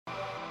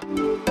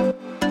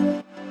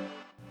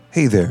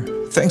Hey there.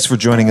 Thanks for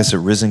joining us at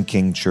Risen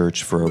King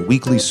Church for our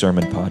weekly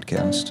sermon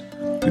podcast.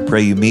 We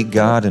pray you meet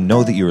God and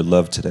know that you are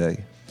loved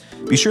today.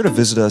 Be sure to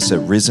visit us at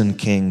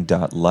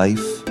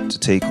risenking.life to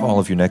take all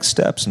of your next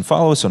steps and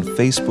follow us on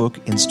Facebook,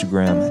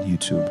 Instagram, and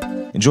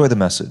YouTube. Enjoy the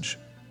message.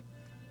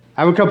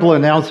 I have a couple of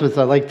announcements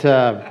I'd like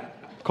to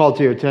call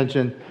to your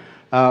attention.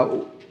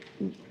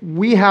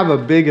 We have a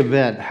big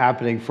event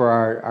happening for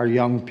our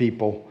young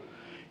people.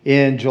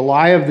 In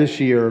July of this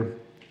year,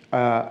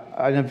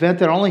 an event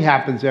that only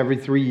happens every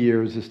 3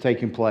 years is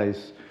taking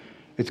place.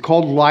 It's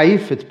called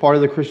Life. It's part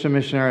of the Christian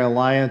Missionary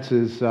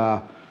Alliance's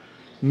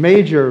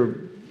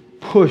major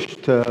push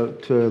to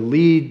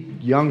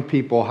lead young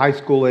people, high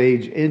school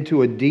age,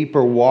 into a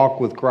deeper walk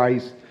with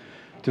Christ,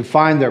 to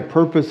find their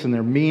purpose and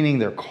their meaning,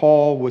 their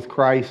call with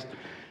Christ.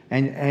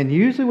 And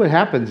usually what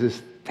happens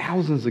is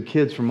thousands of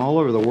kids from all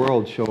over the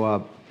world show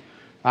up.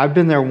 I've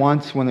been there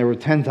once when there were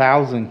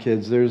 10,000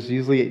 kids. There's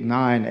usually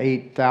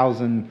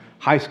 8,000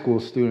 high school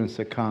students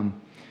that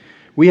come.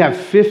 We have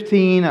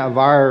 15 of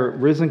our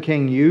Risen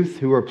King youth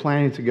who are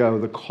planning to go.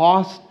 The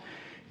cost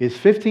is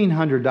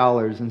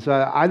 $1,500. And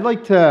so I'd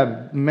like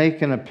to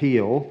make an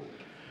appeal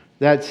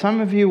that some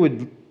of you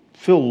would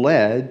feel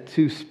led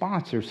to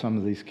sponsor some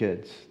of these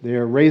kids.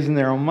 They're raising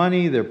their own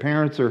money. Their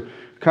parents are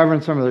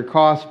covering some of their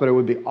costs. But it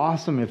would be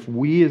awesome if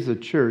we as a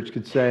church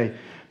could say,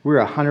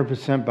 we're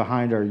 100%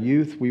 behind our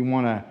youth. We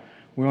want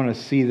to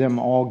see them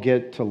all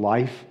get to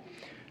life.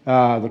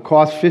 The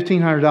cost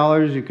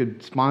 $1,500. You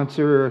could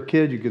sponsor a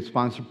kid. You could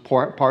sponsor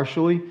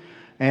partially.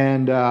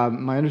 And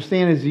my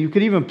understanding is you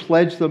could even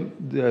pledge them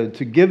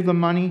to give the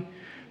money.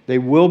 They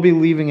will be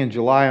leaving in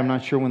July. I'm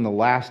not sure when the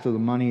last of the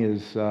money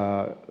is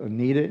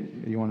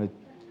needed. You want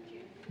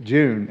to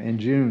June. In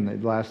June,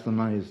 the last of the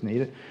money is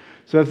needed.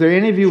 So if there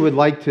any of you would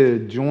like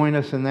to join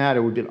us in that,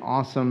 it would be an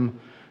awesome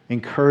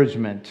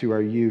encouragement to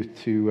our youth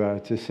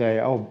to say,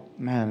 oh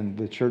man,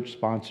 the church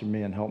sponsored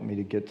me and helped me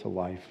to get to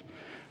life.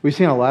 We've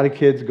seen a lot of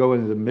kids go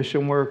into the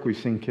mission work. We've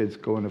seen kids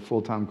go into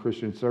full-time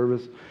Christian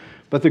service.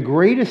 But the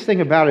greatest thing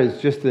about it is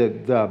just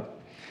the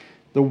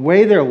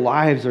way their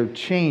lives are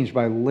changed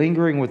by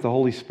lingering with the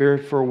Holy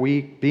Spirit for a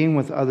week, being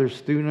with other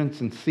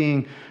students, and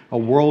seeing a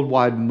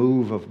worldwide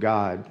move of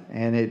God.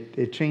 And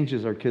it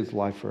changes our kids'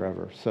 life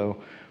forever.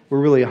 So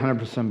we're really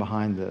 100%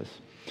 behind this.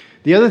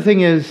 The other thing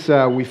is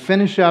we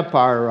finish up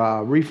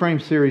our Reframe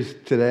series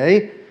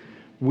today.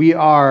 We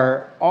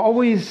are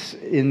always,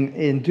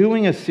 in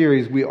doing a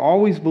series, we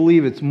always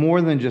believe it's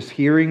more than just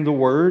hearing the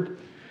Word.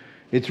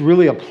 It's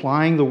really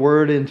applying the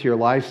Word into your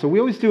life. So we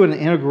always do an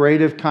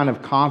integrative kind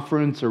of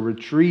conference or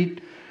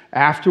retreat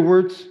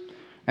afterwards.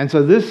 And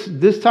so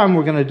this time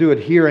we're going to do it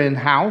here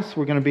in-house.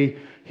 We're going to be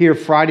here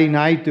Friday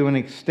night doing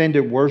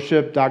extended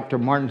worship. Dr.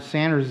 Martin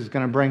Sanders is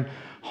going to bring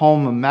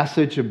home a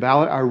message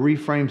about our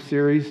Reframe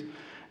series.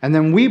 And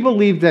then we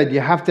believe that you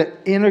have to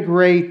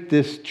integrate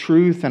this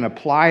truth and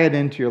apply it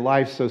into your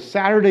life. So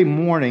Saturday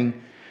morning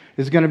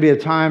is going to be a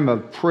time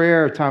of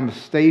prayer, a time of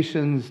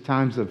stations,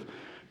 times of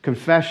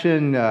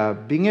confession,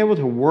 being able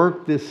to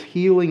work this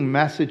healing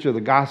message of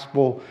the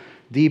gospel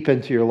deep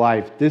into your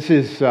life. This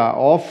is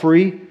all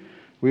free.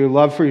 We would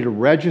love for you to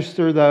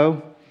register,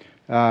 though.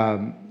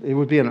 It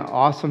would be an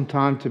awesome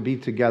time to be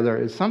together.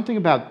 It's something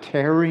about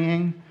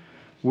tarrying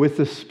with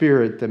the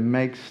Spirit that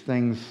makes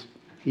things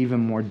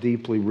even more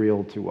deeply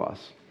real to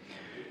us.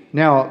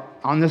 Now,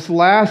 on this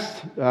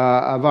last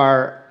of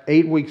our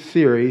 8-week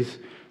series,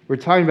 we're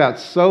talking about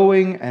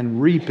sowing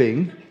and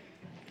reaping.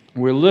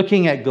 We're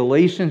looking at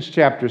Galatians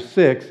chapter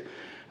 6.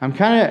 I'm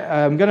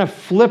going to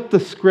flip the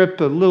script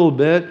a little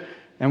bit,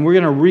 and we're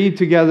going to read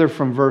together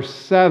from verse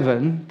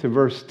 7 to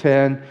verse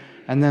 10,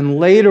 and then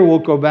later we'll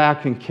go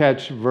back and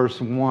catch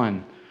verse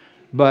 1.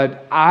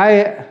 But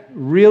I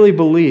really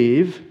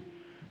believe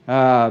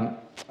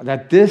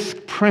that this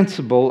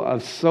principle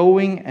of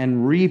sowing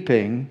and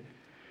reaping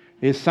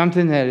is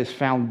something that is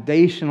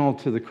foundational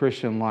to the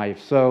Christian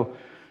life. So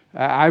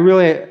I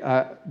really,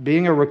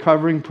 being a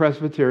recovering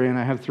Presbyterian,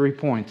 I have 3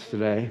 points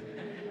today.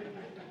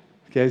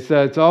 Okay,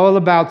 so it's all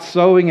about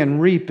sowing and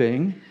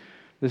reaping.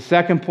 The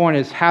second point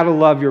is how to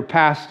love your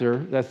pastor.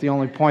 That's the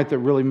only point that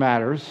really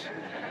matters.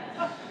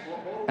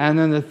 And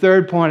then the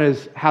third point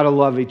is how to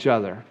love each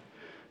other.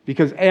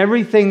 Because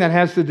everything that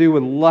has to do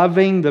with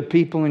loving the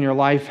people in your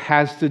life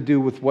has to do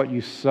with what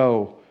you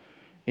sow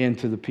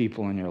into the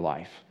people in your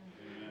life.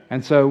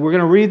 And so we're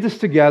going to read this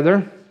together.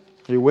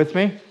 Are you with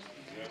me?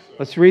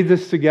 Let's read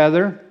this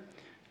together,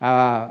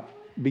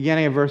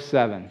 beginning at verse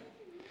 7.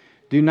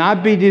 Do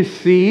not be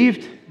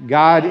deceived.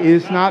 God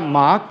is not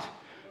mocked,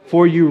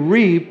 for you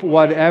reap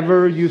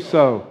whatever you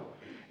sow.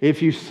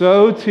 If you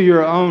sow to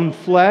your own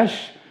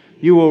flesh,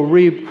 you will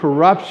reap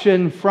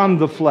corruption from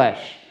the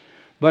flesh.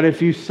 But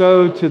if you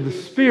sow to the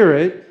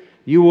Spirit,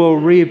 you will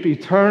reap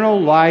eternal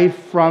life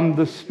from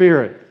the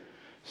Spirit.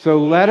 So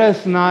let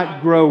us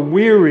not grow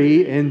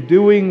weary in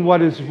doing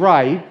what is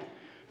right,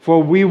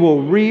 for we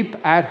will reap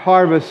at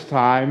harvest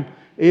time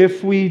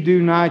if we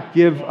do not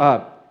give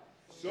up.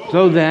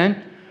 So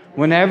then,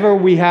 whenever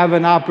we have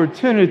an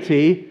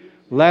opportunity,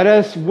 let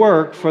us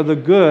work for the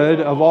good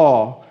of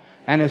all,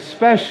 and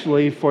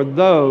especially for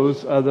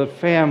those of the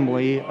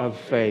family of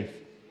faith.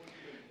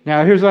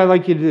 Now, here's what I'd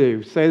like you to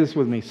do. Say this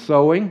with me.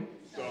 Sowing,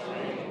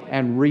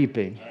 and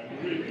reaping.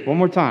 One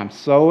more time.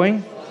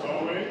 Sowing,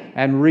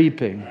 and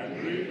reaping.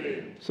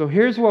 So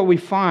here's what we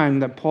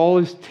find that Paul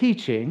is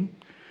teaching,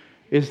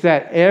 is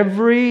that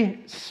every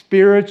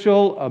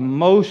spiritual,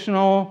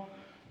 emotional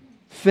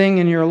thing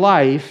in your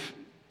life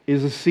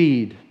is a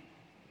seed.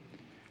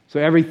 So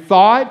every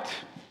thought,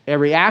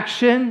 every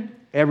action,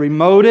 every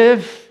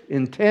motive,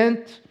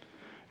 intent,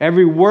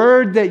 every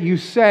word that you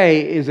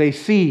say is a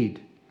seed.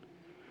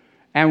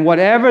 And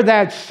whatever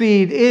that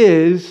seed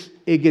is,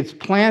 it gets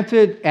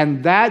planted,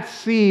 and that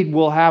seed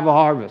will have a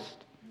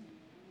harvest.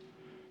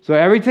 So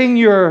everything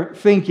you're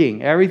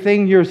thinking,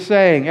 everything you're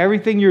saying,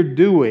 everything you're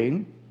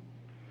doing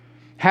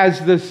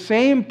has the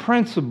same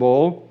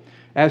principle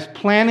as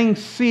planting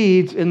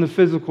seeds in the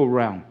physical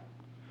realm.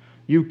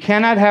 You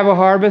cannot have a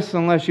harvest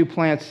unless you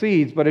plant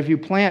seeds, but if you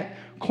plant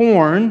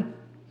corn,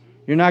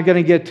 you're not going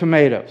to get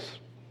tomatoes.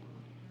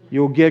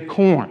 You'll get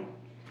corn.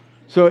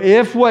 So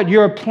if what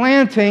you're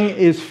planting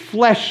is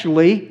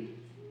fleshly,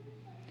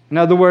 in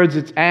other words,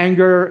 it's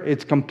anger,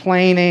 it's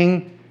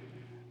complaining,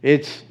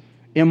 it's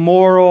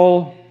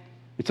immoral,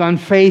 it's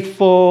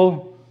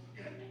unfaithful,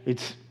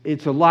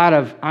 it's a lot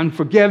of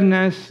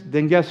unforgiveness,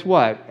 then guess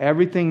what?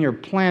 Everything you're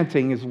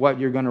planting is what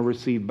you're going to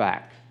receive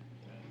back.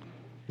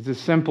 It's as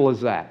simple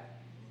as that.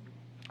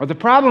 But the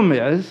problem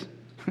is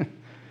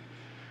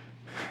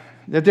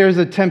that there's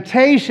a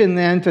temptation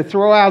then to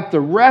throw out the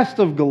rest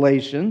of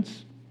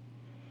Galatians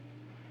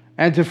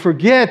and to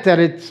forget that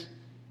it's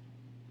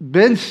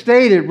been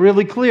stated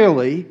really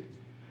clearly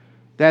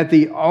that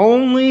the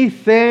only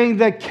thing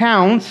that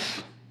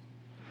counts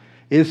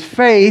is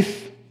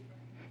faith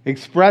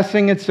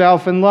expressing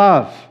itself in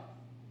love.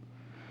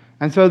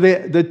 And so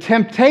the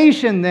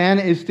temptation then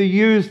is to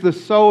use the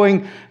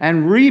sowing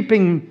and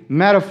reaping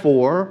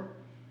metaphor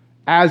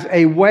as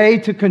a way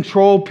to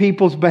control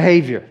people's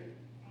behavior,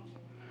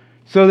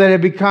 so that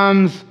it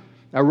becomes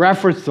a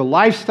reference to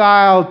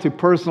lifestyle, to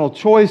personal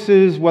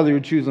choices, whether you're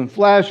choosing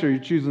flesh or you're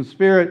choosing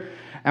spirit.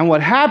 And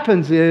what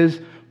happens is,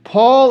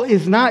 Paul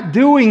is not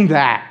doing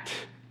that.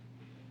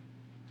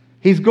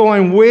 He's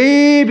going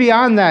way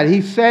beyond that.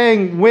 He's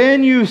saying,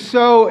 when you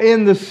sow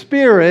in the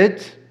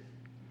Spirit,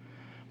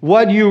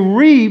 what you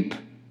reap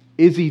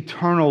is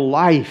eternal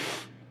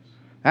life.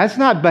 That's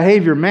not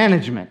behavior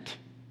management.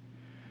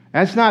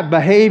 That's not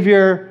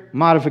behavior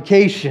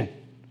modification.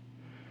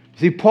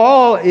 See,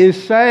 Paul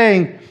is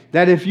saying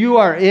that if you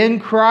are in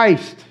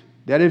Christ,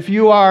 that if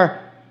you are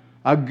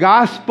a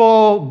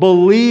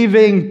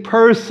gospel-believing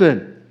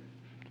person,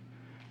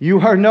 you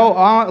are no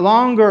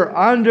longer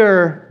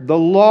under the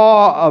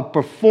law of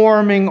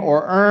performing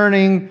or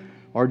earning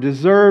or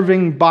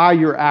deserving by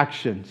your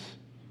actions.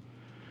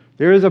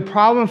 There is a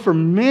problem for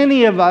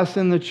many of us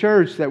in the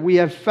church that we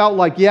have felt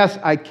like, yes,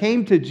 I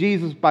came to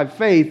Jesus by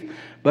faith,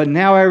 but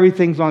now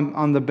everything's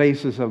on the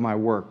basis of my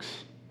works.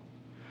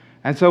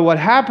 And so what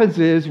happens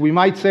is, we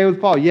might say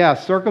with Paul,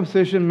 yes,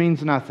 circumcision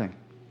means nothing.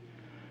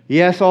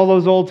 Yes, all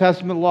those Old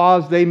Testament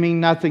laws, they mean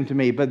nothing to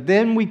me. But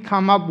then we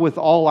come up with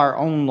all our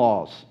own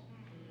laws.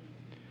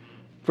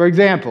 For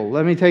example,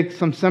 let me take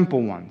some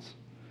simple ones.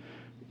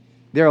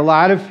 There are a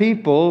lot of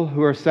people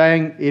who are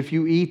saying, if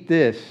you eat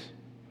this,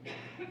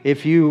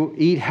 if you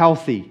eat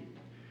healthy,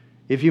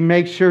 if you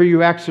make sure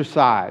you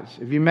exercise,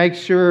 if you make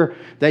sure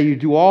that you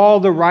do all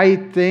the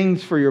right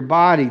things for your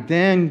body,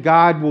 then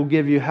God will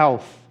give you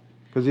health.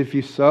 Because if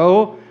you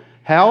sow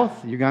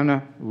health, you're going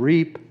to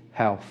reap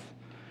health.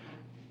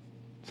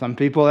 Some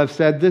people have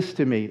said this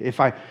to me: if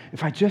I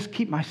just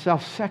keep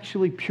myself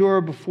sexually pure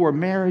before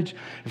marriage,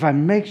 if I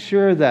make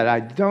sure that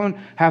I don't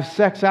have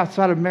sex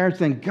outside of marriage,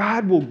 then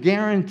God will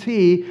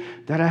guarantee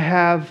that I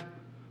have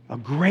a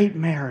great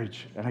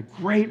marriage and a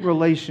great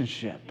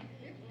relationship.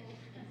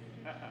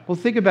 Well,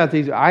 think about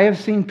these. I have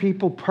seen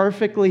people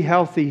perfectly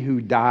healthy who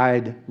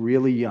died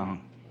really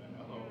young.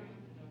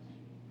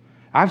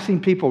 I've seen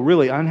people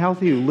really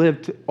unhealthy who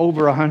lived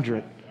over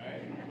 100.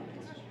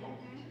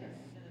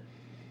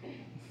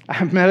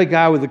 I met a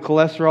guy with a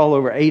cholesterol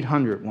over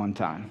 800 one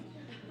time,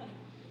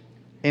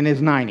 in his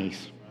 90s.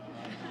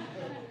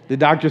 The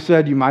doctor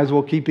said, you might as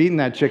well keep eating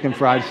that chicken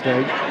fried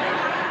steak.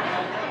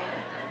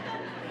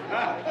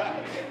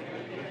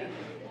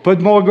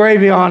 Put more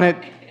gravy on it.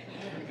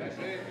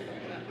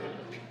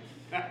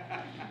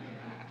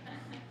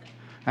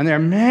 And there are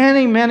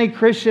many, many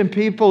Christian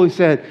people who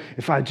said,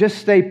 if I just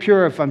stay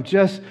pure, if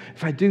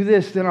I do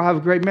this, then I'll have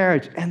a great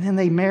marriage. And then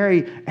they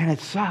marry, and it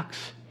sucks.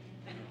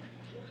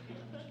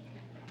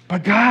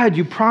 But God,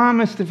 you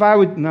promised if I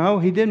would... No,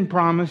 He didn't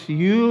promise.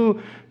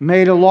 You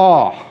made a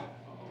law.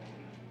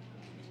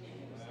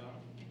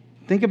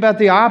 Think about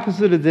the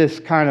opposite of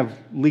this kind of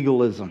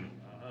legalism.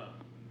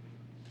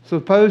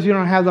 Suppose you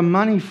don't have the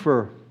money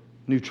for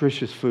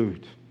nutritious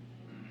food.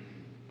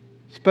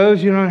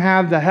 Suppose you don't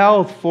have the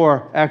health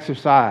for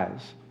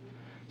exercise.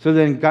 So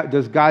then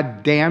does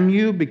God damn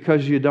you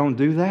because you don't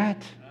do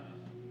that?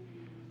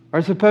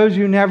 Or suppose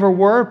you never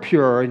were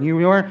pure and you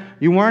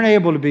weren't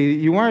able to be,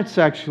 you weren't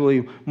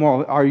sexually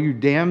moral. Are you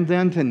damned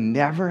then to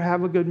never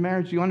have a good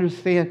marriage? You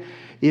understand?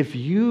 If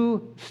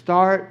you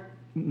start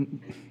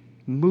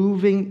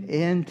moving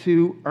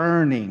into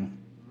earning,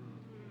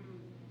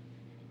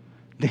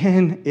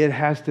 then it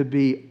has to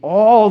be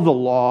all the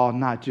law,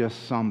 not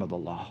just some of the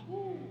law.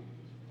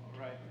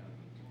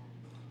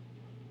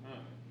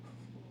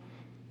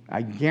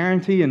 I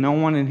guarantee you no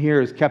one in here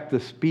has kept the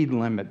speed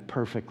limit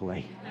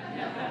perfectly.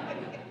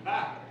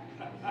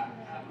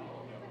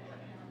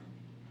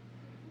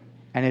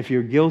 And if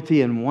you're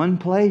guilty in one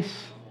place,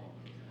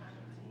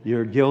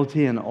 you're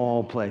guilty in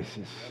all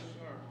places.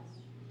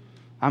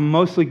 I'm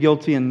mostly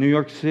guilty in New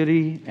York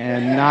City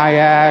and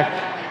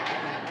Nyack.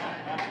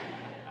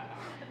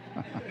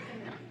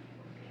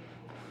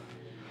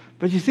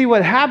 But you see,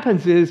 what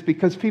happens is,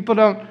 because people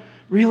don't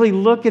really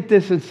look at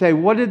this and say,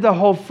 what did the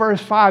whole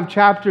first 5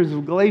 chapters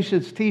of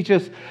Galatians teach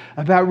us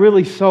about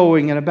really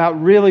sowing and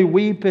about really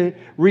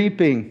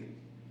reaping?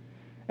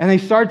 And they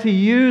start to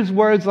use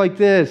words like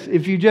this.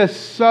 If you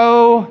just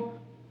sow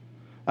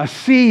a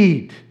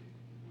seed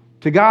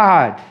to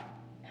God,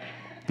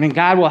 then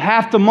God will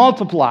have to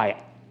multiply it.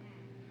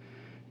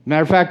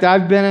 Matter of fact,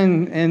 I've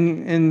been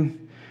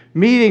in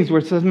meetings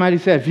where somebody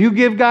said, if you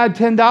give God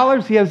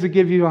 $10, He has to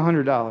give you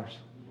 $100.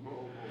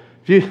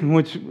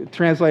 Which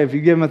translates, if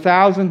you give Him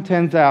 1,000,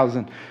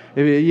 10,000.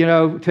 If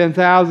you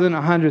 10,000,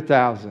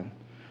 100,000.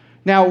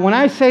 Now, when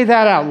I say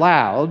that out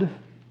loud,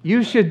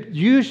 you should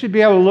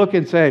be able to look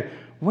and say,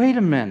 wait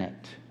a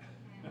minute.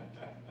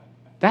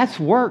 That's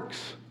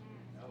works.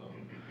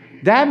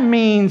 That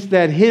means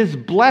that His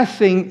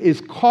blessing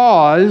is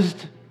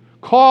caused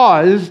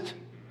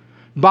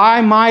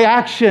by my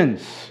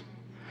actions.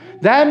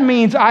 That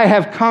means I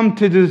have come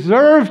to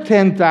deserve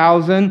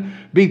 10,000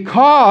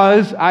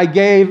 because I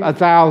gave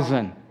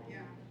 1,000.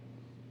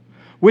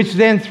 Which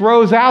then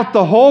throws out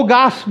the whole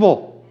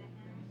gospel.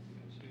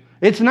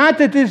 It's not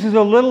that this is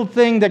a little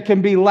thing that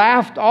can be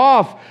laughed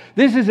off.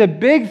 This is a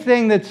big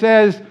thing that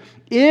says,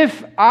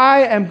 if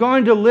I am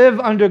going to live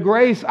under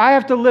grace, I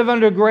have to live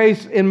under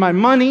grace in my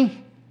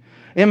money,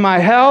 in my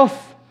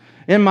health,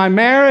 in my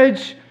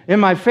marriage, in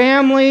my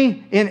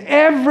family, in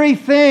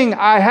everything.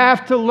 I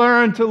have to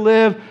learn to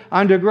live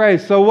under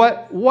grace. So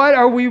what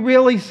are we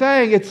really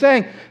saying? It's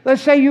saying,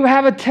 let's say you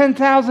have a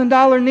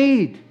 $10,000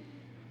 need.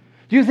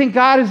 Do you think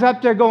God is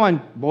up there going,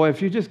 boy,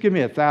 if you just give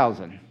me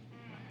 1,000,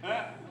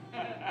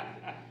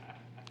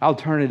 I'll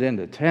turn it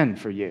into 10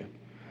 for you?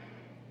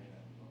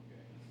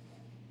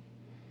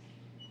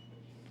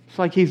 It's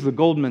like He's the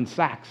Goldman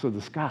Sachs of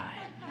the sky.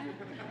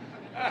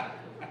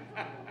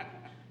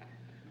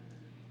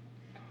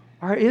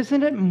 Or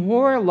isn't it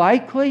more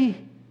likely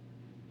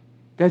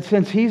that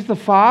since He's the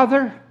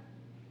Father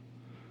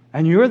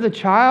and you're the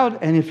child,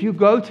 and if you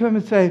go to Him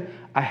and say,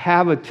 I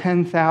have a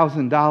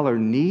 $10,000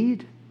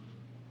 need,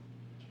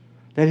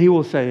 that He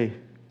will say,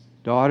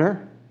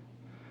 daughter,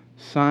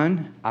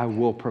 son, I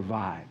will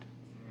provide.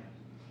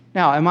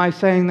 Now, am I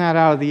saying that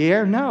out of the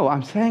air? No,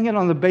 I'm saying it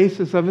on the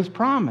basis of His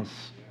promise.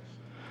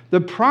 The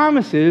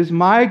promise is,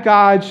 my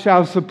God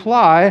shall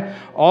supply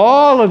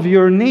all of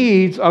your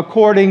needs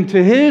according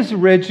to His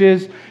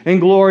riches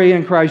and glory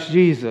in Christ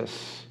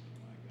Jesus.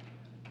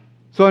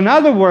 So in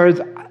other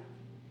words,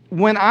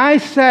 when I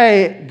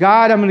say,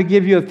 God, I'm going to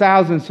give you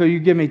 1,000, so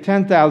you give me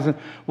 10,000,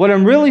 what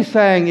I'm really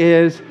saying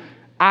is,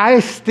 I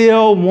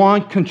still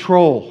want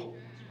control.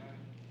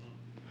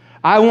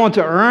 I want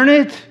to earn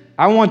it.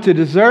 I want to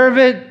deserve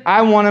it.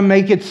 I want to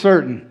make it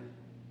certain.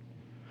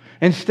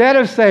 Instead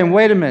of saying,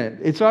 wait a minute,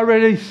 it's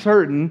already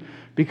certain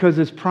because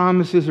His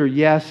promises are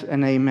yes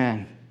and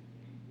amen.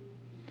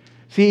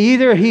 See,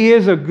 either He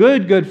is a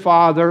good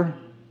Father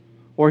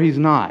or He's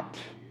not.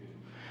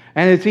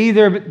 And it's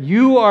either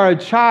you are a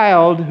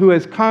child who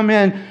has come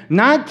in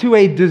not to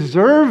a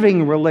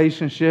deserving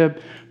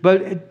relationship,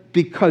 but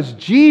because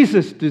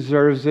Jesus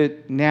deserves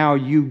it, now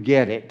you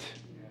get it.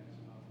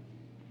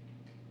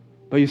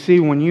 But you see,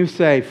 when you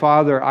say,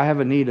 Father, I have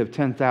a need of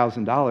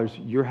 $10,000,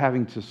 you're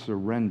having to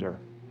surrender.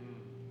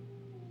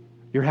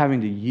 You're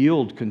having to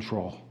yield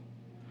control.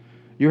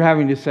 You're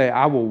having to say,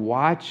 I will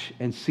watch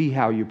and see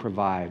how you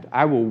provide.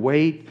 I will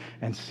wait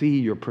and see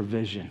your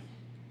provision.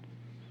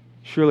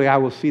 Surely I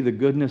will see the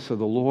goodness of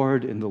the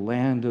Lord in the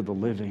land of the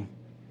living.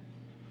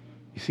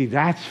 You see,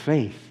 that's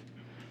faith,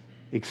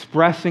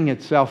 expressing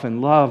itself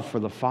in love for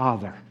the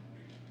Father.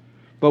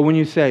 But when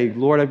you say,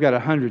 Lord, I've got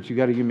 100, you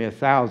got to give me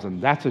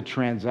 1,000, that's a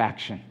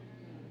transaction.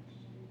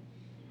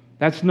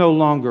 That's no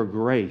longer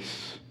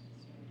grace.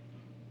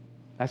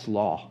 That's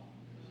law.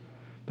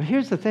 But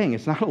here's the thing,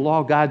 it's not a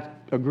law God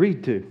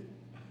agreed to.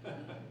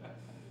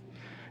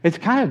 It's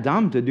kind of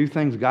dumb to do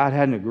things God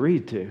hadn't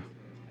agreed to.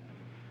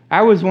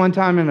 I was one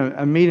time in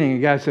a meeting, a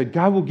guy said,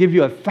 God will give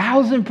you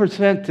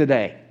 1,000%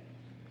 today.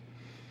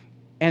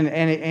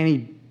 And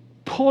he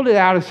pulled it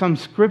out of some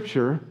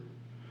scripture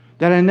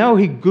that I know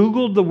he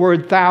Googled the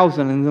word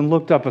 1,000 and then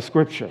looked up a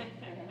scripture.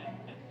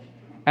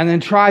 And then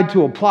tried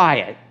to apply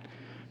it.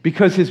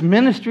 Because his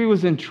ministry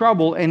was in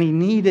trouble and he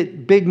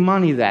needed big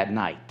money that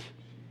night.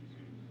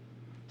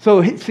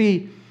 So,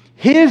 see,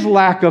 his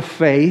lack of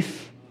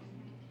faith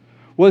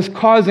was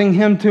causing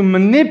him to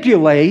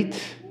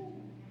manipulate,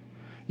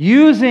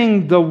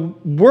 using the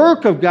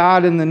work of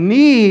God and the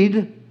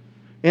need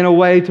in a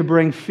way to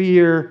bring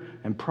fear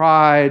and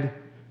pride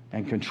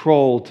and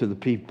control to the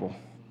people.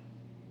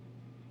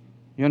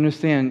 You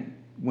understand,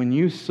 when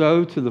you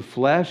sow to the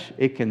flesh,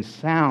 it can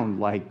sound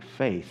like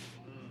faith.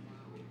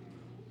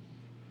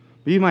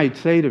 But you might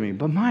say to me,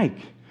 but Mike,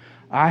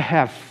 I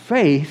have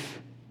faith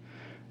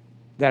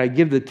that I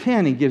give the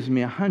 10, he gives me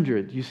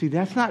 100. You see,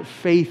 that's not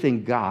faith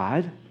in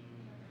God.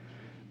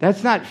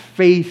 That's not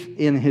faith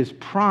in his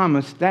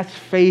promise. That's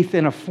faith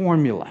in a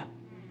formula.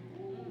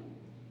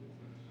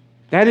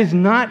 That is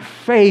not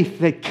faith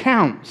that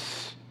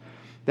counts.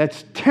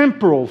 That's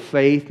temporal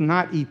faith,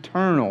 not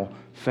eternal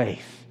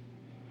faith.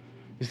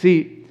 You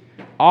see,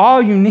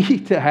 all you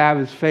need to have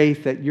is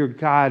faith that your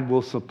God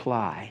will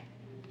supply,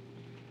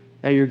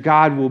 that your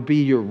God will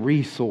be your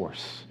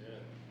resource,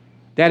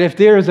 that if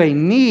there is a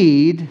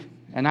need,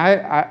 and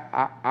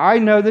I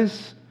know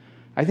this,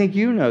 I think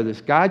you know this,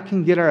 God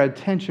can get our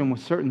attention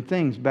with certain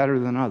things better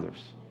than others.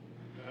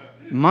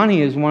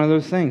 Money is one of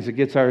those things that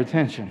gets our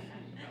attention.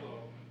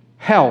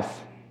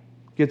 Health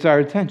gets our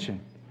attention.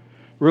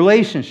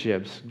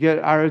 Relationships get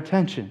our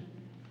attention.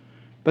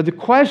 But the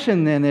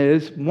question then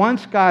is,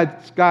 once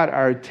God's got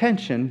our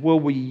attention, will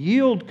we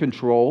yield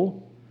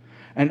control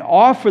and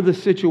offer the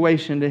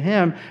situation to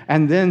him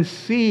and then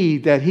see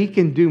that he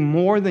can do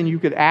more than you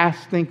could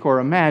ask, think, or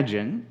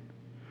imagine?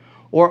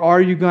 Or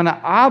are you going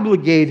to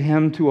obligate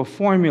him to a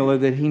formula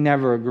that he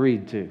never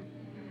agreed to?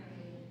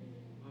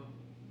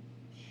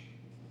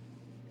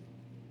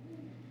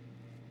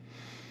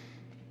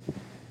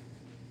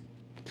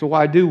 So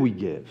why do we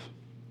give?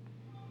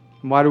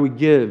 Why do we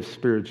give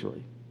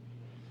spiritually?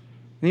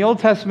 In the Old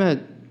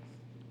Testament,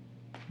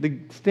 the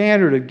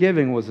standard of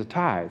giving was a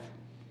tithe.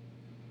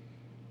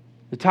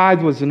 The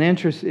tithe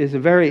is a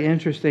very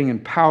interesting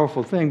and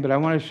powerful thing, but I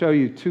want to show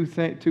you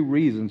two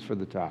reasons for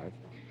the tithe.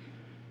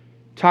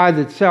 Tithe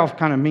itself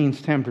kind of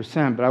means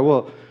 10%, but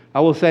I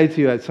will say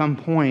to you, at some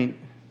point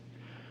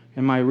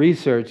in my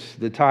research,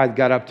 the tithe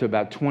got up to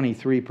about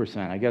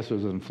 23%. I guess it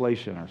was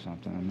inflation or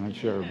something. I'm not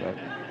sure, but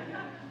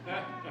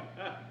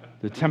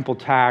the temple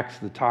tax,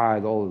 the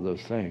tithe, all of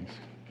those things.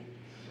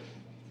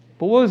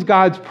 But what was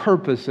God's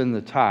purpose in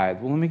the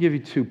tithe? Well, let me give you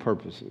two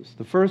purposes.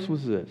 The first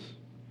was this.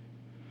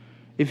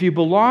 If you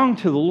belong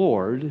to the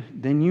Lord,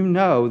 then you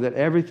know that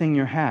everything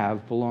you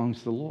have belongs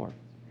to the Lord.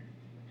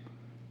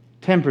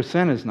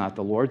 10% is not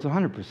the Lord's,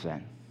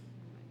 100%.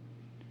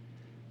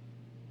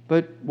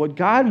 But what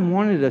God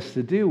wanted us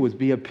to do was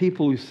be a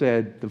people who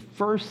said, the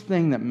first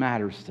thing that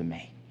matters to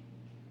me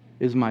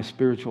is my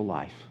spiritual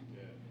life.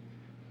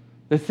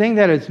 The thing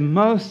that is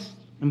most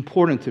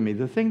important to me,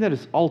 the thing that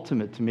is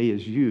ultimate to me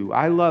is you.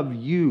 I love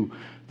you,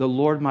 the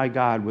Lord my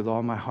God, with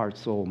all my heart,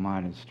 soul,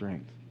 mind, and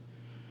strength.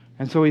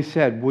 And so he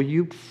said, will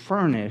you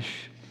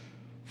furnish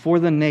for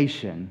the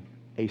nation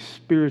a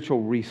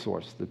spiritual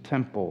resource, the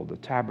temple, the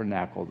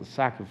tabernacle, the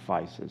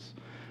sacrifices,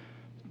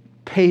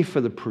 pay for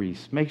the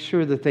priests, make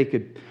sure that they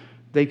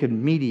could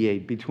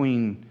mediate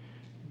between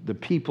the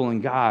people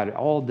and God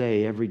all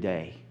day, every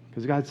day.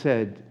 Because God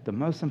said, the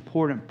most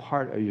important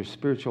part of your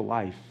spiritual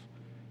life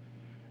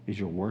is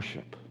your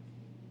worship.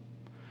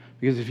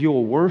 Because if you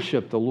will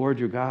worship the Lord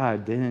your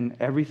God, then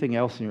everything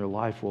else in your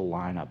life will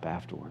line up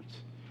afterwards.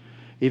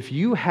 If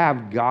you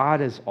have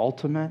God as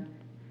ultimate,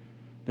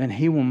 then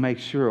he will make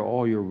sure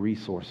all your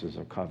resources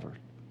are covered.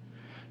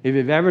 If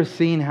you've ever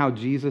seen how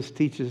Jesus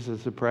teaches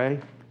us to pray,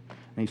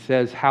 and he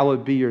says,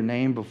 hallowed be your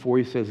name, before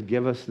he says,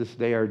 give us this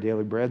day our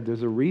daily bread,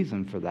 there's a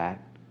reason for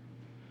that.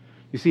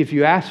 You see, if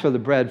you ask for the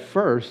bread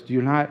first,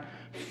 you're not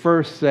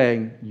first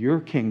saying, your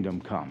kingdom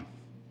come.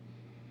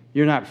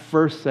 You're not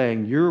first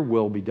saying, your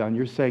will be done.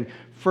 You're saying,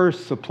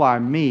 first supply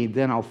me,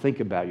 then I'll think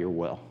about your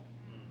will.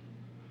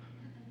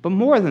 But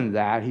more than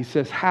that, he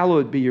says,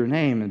 hallowed be your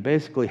name. And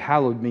basically,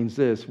 hallowed means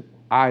this,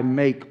 I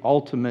make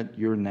ultimate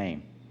your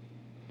name.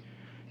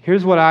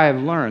 Here's what I have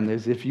learned,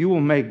 is if you will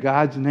make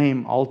God's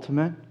name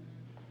ultimate,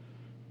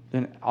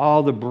 then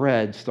all the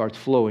bread starts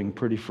flowing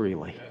pretty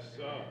freely. Yes,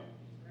 sir.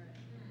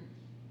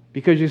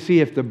 Because you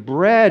see, if the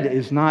bread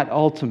is not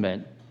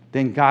ultimate,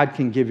 then God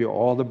can give you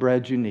all the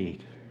bread you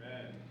need.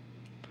 Amen.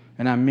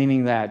 And I'm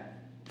meaning that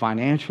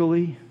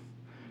financially,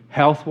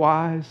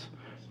 health-wise,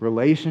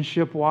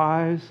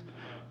 relationship-wise,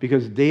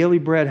 because daily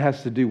bread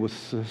has to do with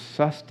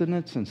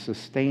sustenance and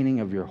sustaining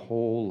of your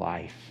whole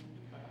life.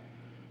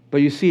 But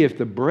you see, if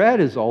the bread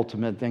is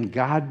ultimate, then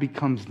God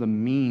becomes the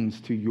means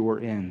to your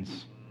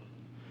ends.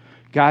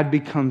 God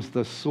becomes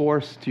the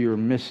source to your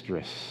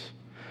mistress.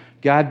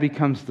 God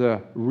becomes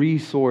the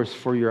resource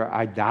for your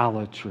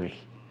idolatry.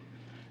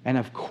 And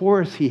of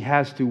course, he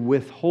has to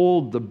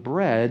withhold the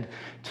bread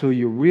till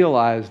you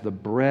realize the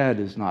bread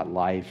is not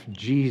life.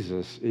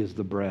 Jesus is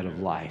the bread of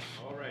life.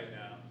 All right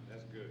now.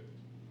 That's good.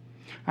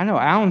 I know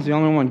Alan's the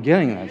only one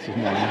getting that this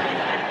morning.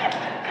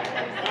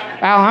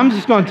 Alan, I'm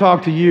just going to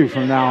talk to you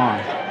from now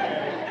on.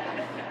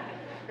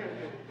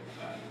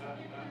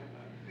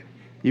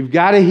 You've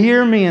got to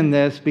hear me in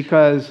this,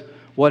 because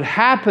what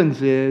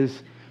happens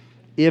is,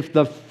 if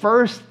the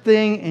first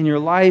thing in your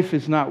life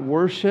is not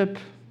worship,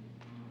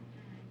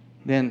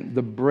 then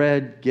the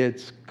bread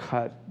gets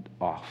cut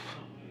off.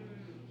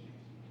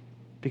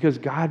 Because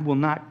God will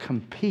not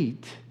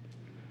compete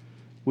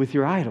with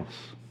your idols.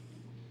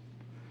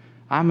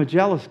 I'm a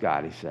jealous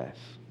God, he says.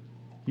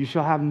 You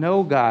shall have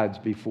no gods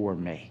before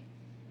me.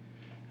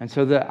 And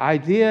so the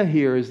idea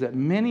here is that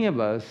many of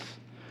us,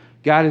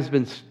 God has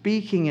been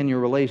speaking in your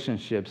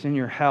relationships, in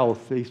your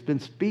health. He's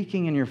been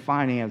speaking in your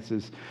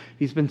finances.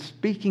 He's been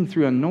speaking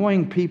through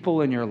annoying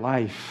people in your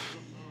life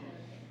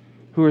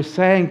who are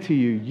saying to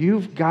you,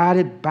 you've got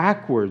it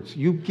backwards.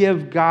 You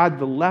give God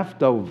the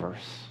leftovers.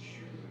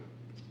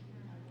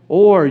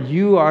 Or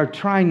you are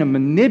trying to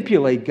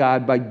manipulate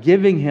God by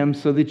giving him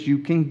so that you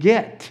can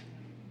get.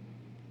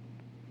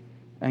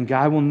 And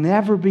God will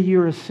never be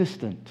your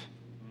assistant.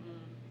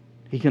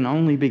 He can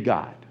only be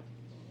God.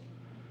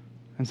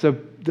 And so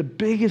the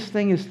biggest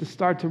thing is to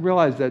start to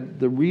realize that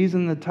the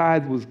reason the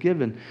tithe was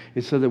given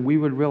is so that we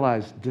would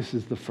realize this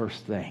is the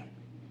first thing.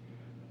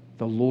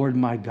 The Lord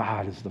my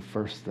God is the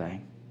first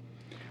thing.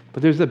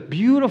 But there's a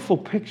beautiful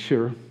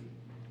picture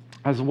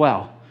as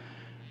well,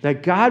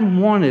 that God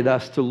wanted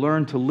us to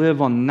learn to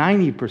live on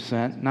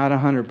 90%, not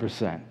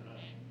 100%.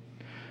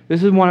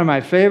 This is one of my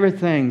favorite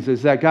things,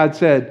 is that God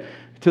said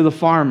to the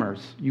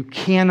farmers, you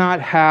cannot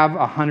have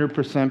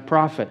 100%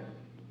 profit.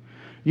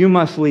 You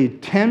must leave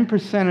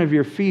 10% of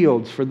your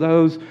fields for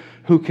those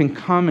who can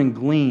come and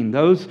glean,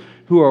 those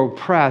who are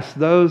oppressed,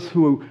 those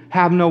who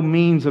have no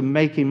means of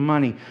making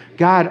money.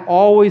 God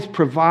always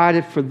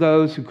provided for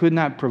those who could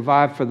not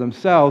provide for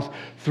themselves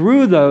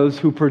through those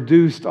who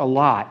produced a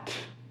lot.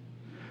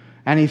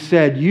 And he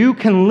said, you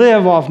can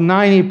live off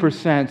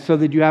 90% so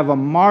that you have a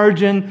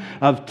margin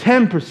of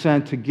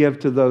 10% to give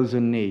to those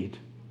in need.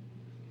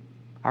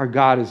 Our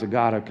God is a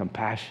God of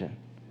compassion.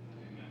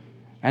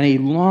 And he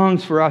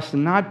longs for us to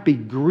not be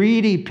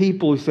greedy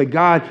people who say,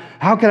 God,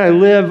 how can I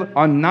live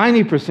on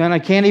 90%? I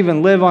can't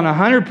even live on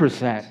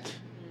 100%.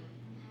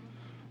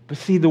 But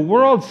see, the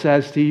world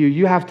says to you,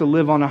 you have to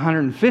live on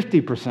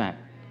 150%.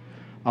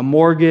 A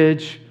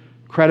mortgage,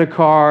 credit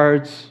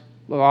cards,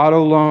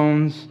 auto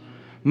loans.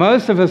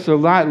 Most of us are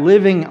not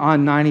living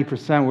on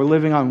 90%. We're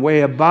living on way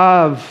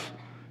above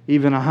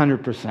even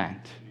 100%.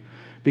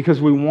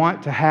 Because we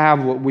want to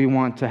have what we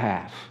want to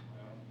have.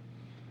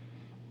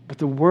 But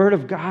the Word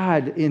of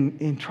God,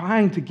 in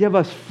trying to give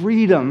us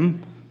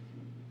freedom,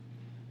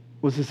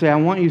 was to say, I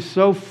want you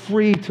so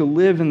free to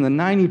live in the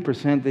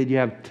 90% that you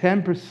have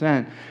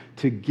 10%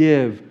 to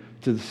give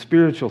to the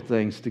spiritual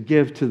things, to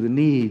give to the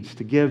needs,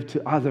 to give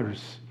to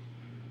others.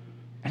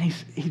 And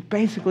he's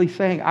basically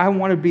saying, I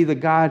want to be the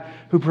God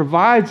who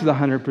provides the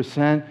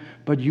 100%,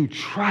 but you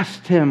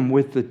trust him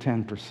with the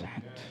 10%.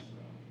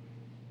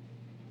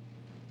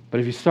 But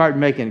if you start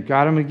making,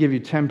 God, I'm going to give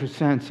you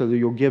 10% so that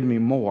you'll give me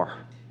more.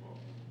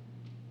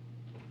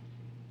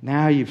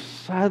 Now you've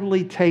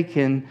subtly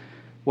taken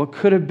what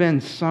could have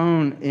been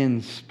sown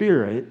in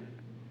spirit,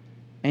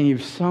 and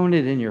you've sown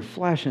it in your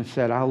flesh and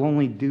said, I'll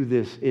only do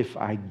this if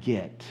I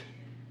get.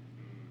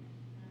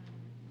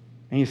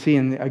 And you see,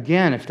 and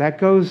again, if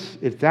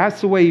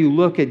that's the way you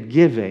look at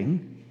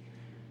giving,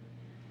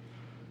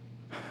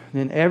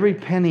 then every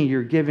penny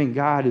you're giving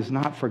God is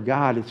not for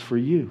God, it's for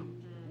you.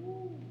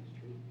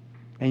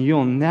 And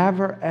you'll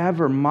never,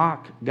 ever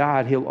mock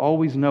God. He'll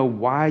always know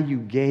why you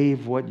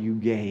gave what you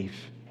gave.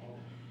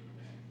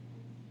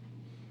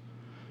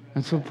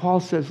 And so Paul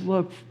says,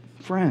 look,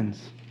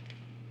 friends,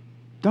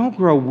 don't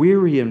grow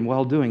weary in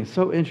well-doing. It's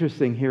so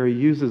interesting here. He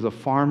uses a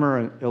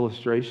farmer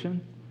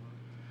illustration.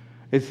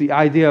 It's the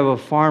idea of a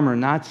farmer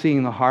not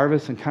seeing the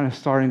harvest and kind of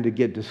starting to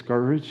get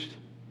discouraged,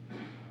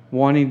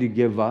 wanting to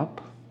give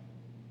up.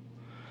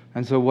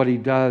 And so what he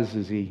does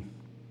is he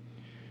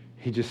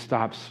just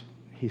stops.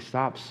 He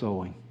stops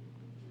sowing.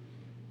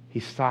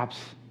 He stops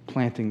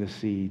planting the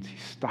seeds. He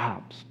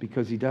stops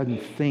because he doesn't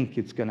think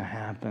it's going to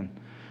happen.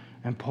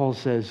 And Paul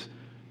says,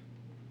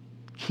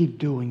 keep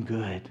doing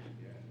good.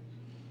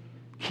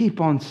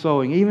 Keep on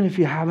sowing. Even if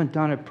you haven't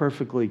done it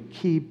perfectly,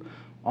 keep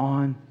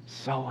on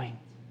sowing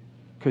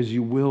because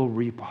you will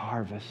reap a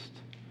harvest.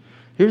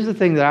 Here's the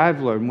thing that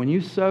I've learned. When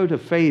you sow to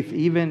faith,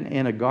 even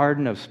in a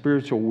garden of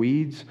spiritual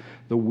weeds,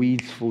 the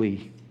weeds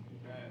flee.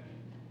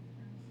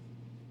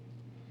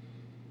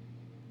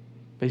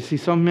 But you see,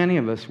 so many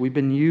of us, we've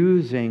been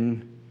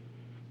using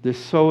this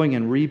sowing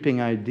and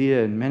reaping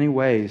idea in many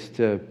ways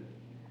to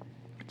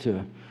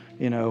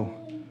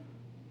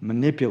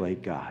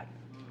manipulate God.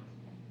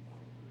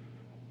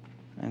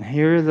 And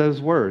here are those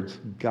words,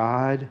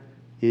 God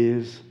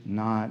is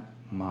not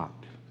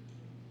mocked.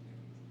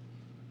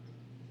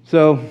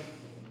 So,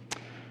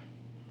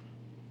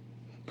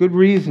 good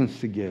reasons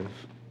to give.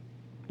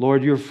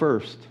 Lord, you're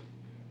first.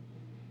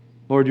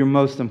 Lord, you're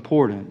most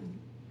important.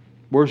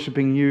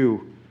 Worshiping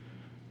you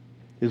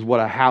is what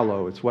I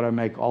hallow. It's what I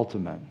make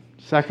ultimate.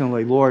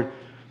 Secondly, Lord,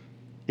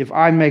 if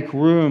I make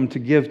room to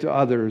give to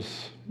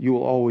others, you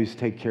will always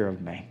take care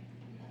of me.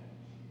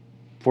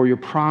 For your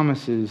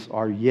promises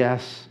are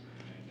yes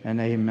and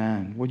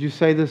amen. Would you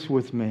say this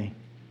with me?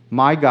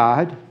 My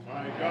God,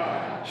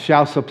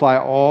 shall supply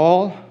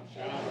all.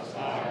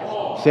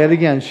 Say it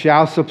again.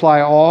 Shall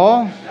supply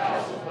all.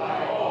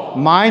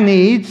 My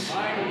needs.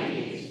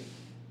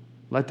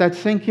 Let that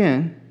sink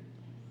in.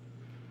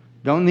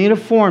 Don't need a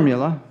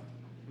formula.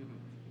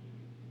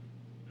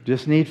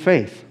 Just need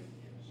faith.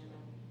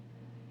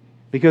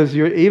 Because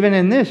even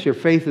in this, your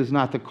faith is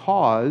not the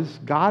cause.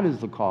 God is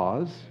the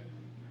cause.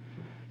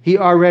 He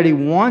already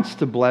wants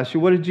to bless you.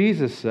 What did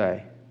Jesus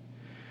say?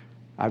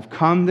 I've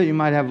come that you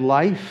might have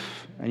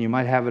life and you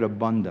might have it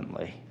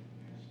abundantly.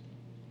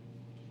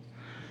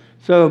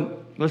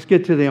 So let's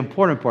get to the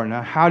important part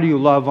now. How do you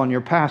love on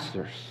your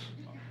pastors?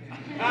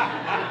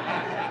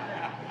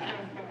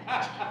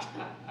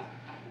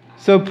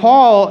 So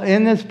Paul,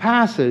 in this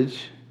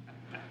passage,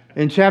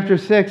 in chapter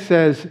 6,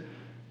 says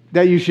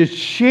that you should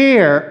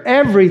share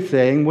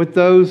everything with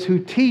those who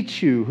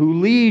teach you, who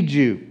lead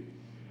you.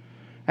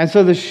 And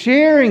so the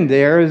sharing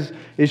there is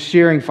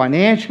sharing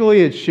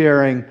financially, it's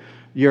sharing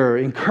your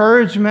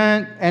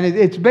encouragement, and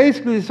it's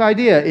basically this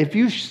idea. If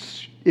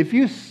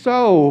you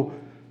sow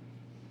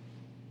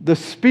the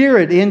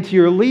Spirit into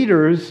your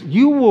leaders,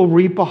 you will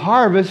reap a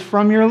harvest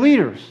from your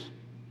leaders.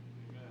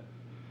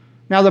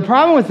 Now, the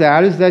problem with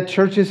that is that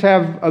churches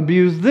have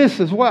abused this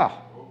as well.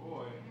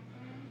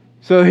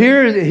 So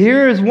here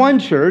is one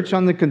church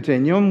on the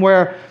continuum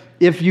where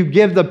if you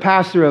give the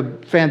pastor a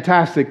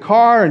fantastic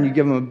car and you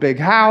give him a big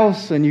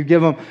house and you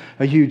give him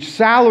a huge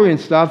salary and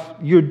stuff,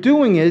 you're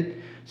doing it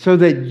so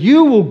that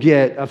you will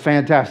get a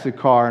fantastic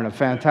car and a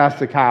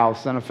fantastic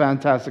house and a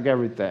fantastic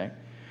everything.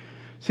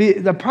 See,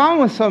 the problem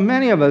with so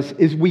many of us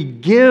is we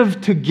give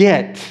to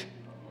get.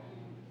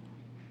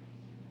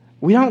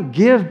 We don't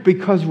give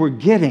because we're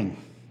getting.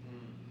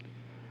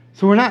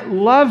 So we're not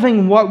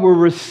loving what we're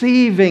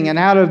receiving, and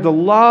out of the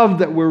love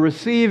that we're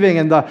receiving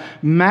and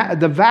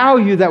the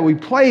value that we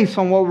place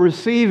on what we're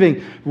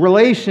receiving,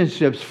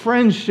 relationships,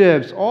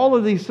 friendships, all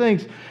of these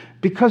things,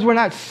 because we're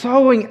not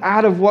sowing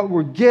out of what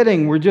we're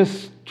getting, we're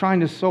just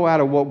trying to sow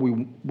out of what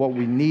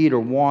we need or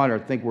want or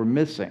think we're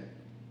missing.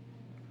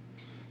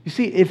 You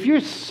see, if you're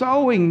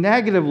sowing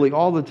negatively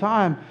all the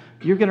time,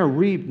 you're going to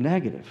reap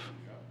negative.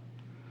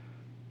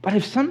 But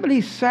if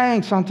somebody's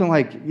saying something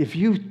like, if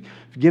you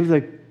give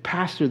the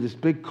pastor this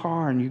big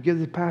car and you give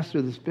the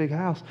pastor this big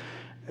house,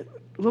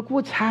 look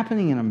what's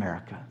happening in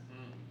America.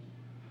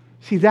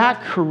 See,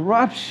 that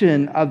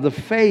corruption of the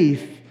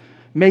faith,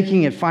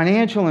 making it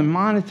financial and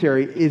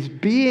monetary, is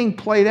being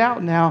played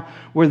out now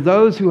where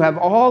those who have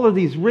all of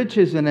these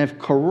riches and have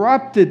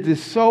corrupted the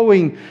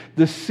sowing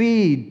the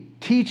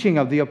seed teaching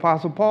of the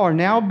Apostle Paul are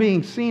now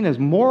being seen as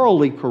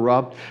morally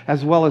corrupt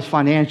as well as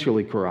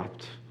financially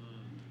corrupt.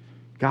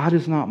 God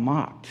is not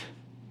mocked.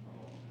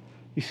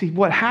 You see,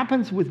 what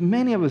happens with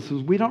many of us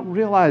is we don't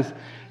realize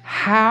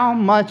how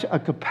much a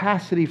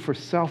capacity for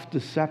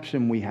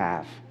self-deception we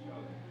have.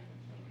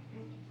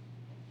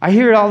 I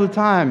hear it all the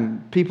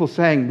time, people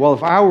saying, well,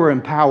 if I were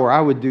in power,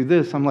 I would do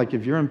this. I'm like,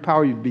 if you're in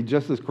power, you'd be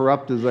just as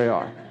corrupt as they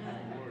are.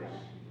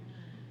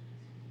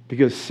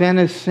 Because sin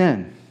is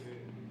sin,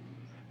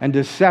 and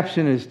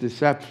deception is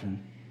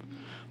deception.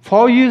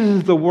 Paul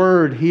uses the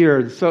word here,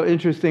 it's so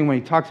interesting when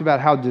he talks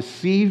about how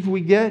deceived we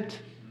get.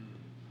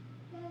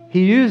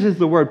 He uses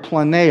the word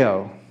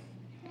planeo.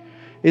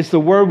 It's the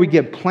word we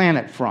get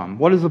planet from.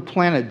 What does a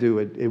planet do?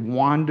 It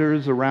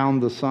wanders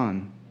around the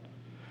sun.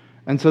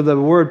 And so the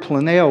word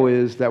planeo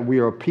is that we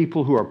are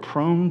people who are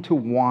prone to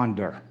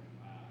wander.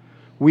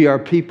 We are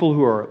people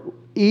who are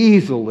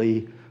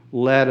easily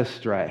led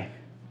astray.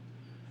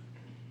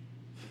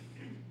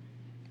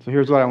 So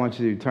here's what I want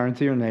you to do. Turn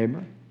to your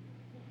neighbor.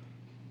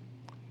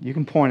 You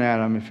can point at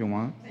him if you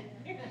want.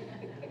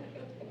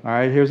 All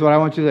right, here's what I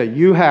want you to say.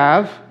 You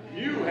have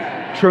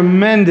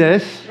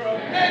tremendous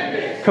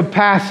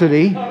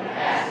capacity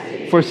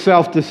for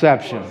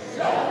self-deception.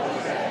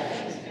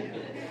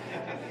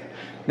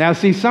 Now,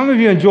 see, some of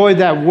you enjoyed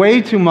that way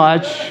too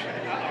much,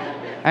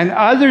 and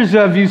others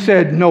of you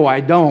said, no, I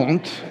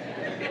don't,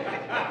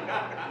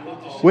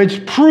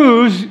 which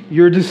proves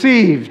you're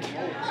deceived.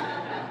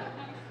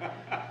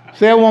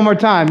 Say it one more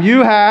time.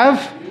 You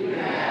have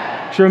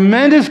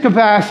tremendous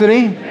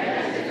capacity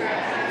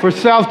for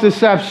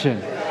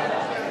self-deception.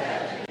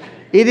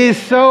 It is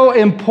so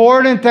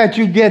important that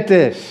you get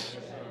this,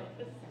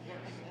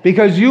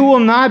 because you will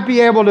not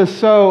be able to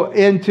sow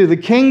into the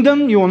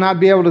kingdom. You will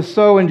not be able to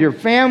sow into your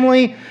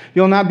family.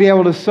 You'll not be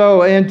able to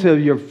sow into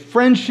your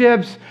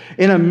friendships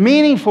in a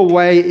meaningful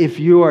way if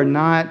you are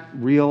not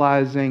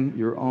realizing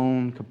your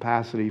own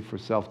capacity for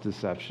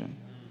self-deception.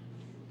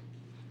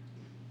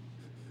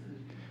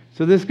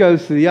 So this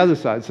goes to the other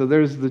side. So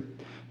there's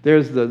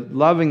the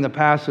loving the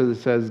pastor that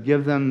says,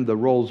 give them the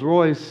Rolls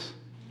Royce.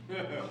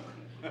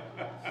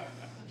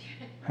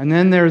 And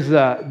then there's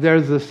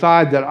the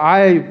side that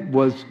I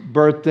was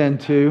birthed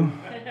into,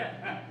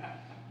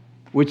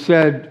 which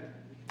said,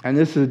 and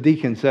this is a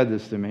deacon said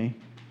this to me,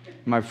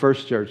 in my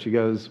first church. He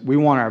goes, we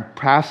want our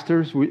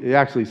pastors, he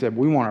actually said,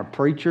 we want our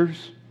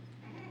preachers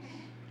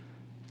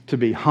to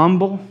be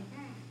humble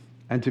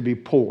and to be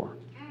poor.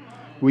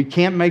 We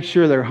can't make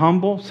sure they're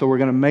humble, so we're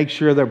going to make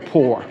sure they're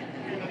poor.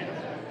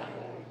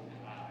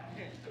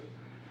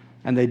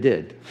 And they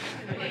did.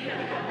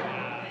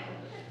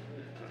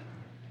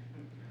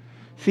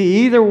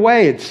 See, either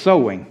way, it's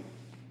sowing.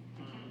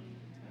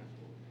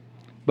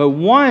 But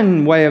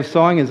one way of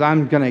sowing is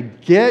I'm going to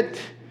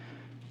get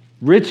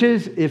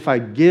riches if I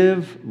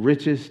give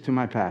riches to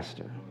my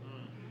pastor.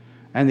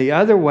 And the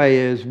other way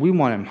is we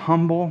want him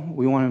humble.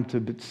 We want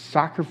him to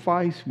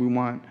sacrifice. We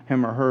want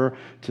him or her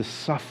to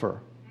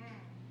suffer.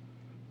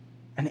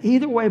 And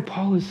either way,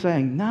 Paul is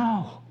saying,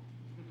 no.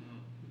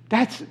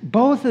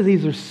 Both of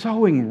these are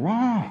sowing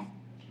wrong.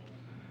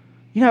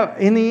 You know,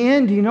 in the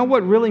end, you know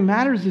what really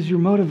matters is your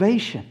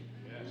motivation.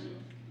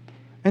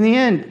 In the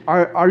end,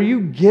 are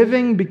you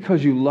giving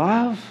because you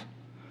love?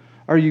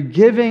 Are you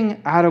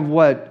giving out of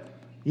what,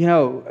 you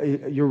know,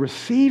 you're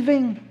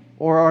receiving?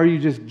 Or are you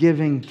just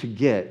giving to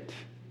get?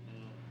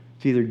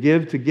 It's either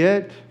give to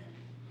get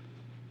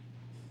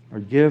or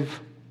give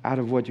out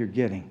of what you're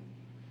getting.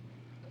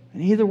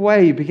 And either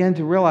way, you begin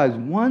to realize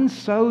one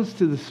sows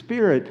to the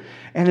Spirit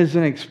and is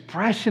an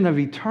expression of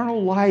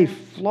eternal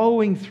life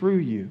flowing through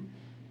you.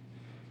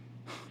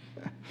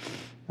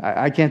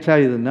 I can't tell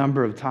you the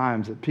number of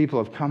times that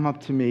people have come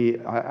up to me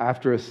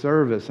after a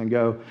service and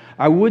go,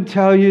 I would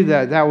tell you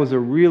that was a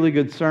really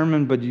good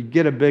sermon, but you'd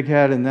get a big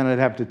head and then I'd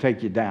have to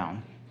take you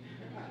down.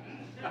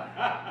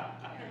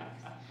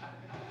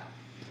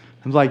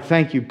 I'm like,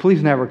 thank you.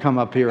 Please never come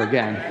up here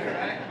again.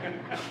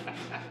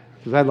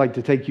 Because I'd like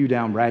to take you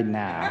down right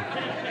now.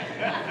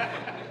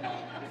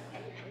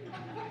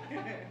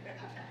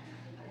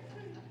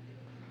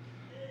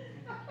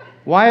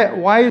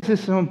 Why is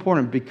this so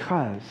important?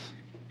 Because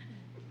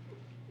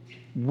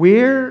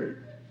where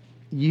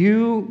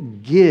you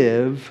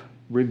give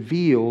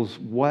reveals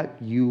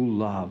what you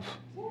love.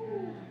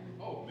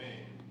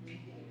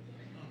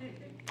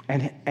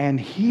 And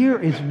here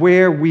is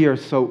where we are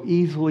so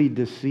easily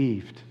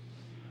deceived.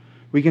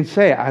 We can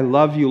say, I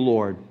love you,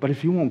 Lord, but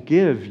if you won't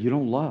give, you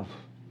don't love.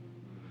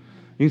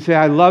 You can say,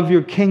 I love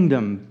your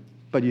kingdom,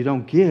 but you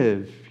don't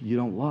give, you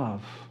don't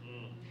love.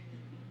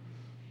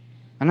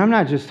 And I'm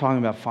not just talking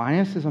about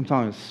finances, I'm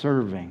talking about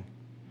serving.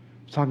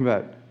 I'm talking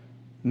about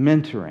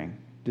mentoring,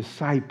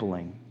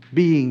 discipling,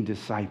 being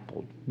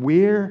discipled.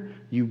 Where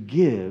you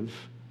give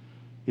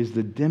is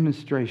the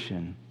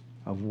demonstration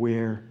of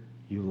where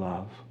you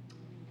love.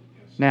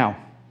 Now,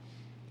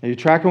 are you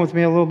tracking with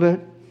me a little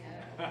bit?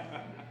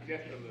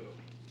 Just a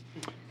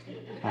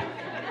little.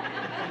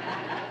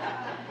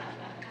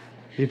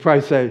 You'd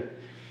probably say,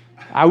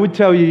 I would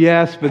tell you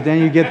yes, but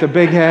then you get the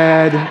big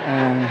head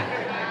and...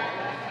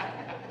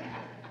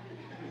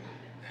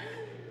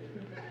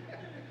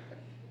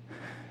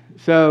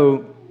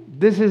 So,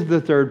 this is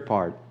the third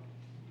part.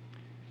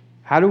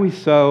 How do we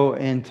sow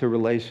into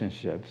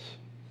relationships?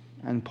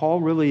 And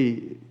Paul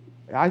really,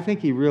 I think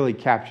he really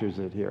captures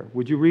it here.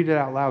 Would you read it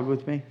out loud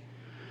with me?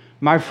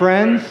 My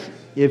friends,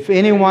 if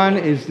anyone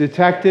is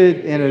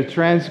detected in a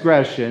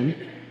transgression,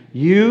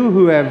 you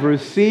who have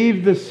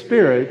received the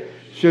Spirit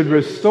should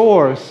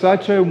restore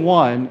such a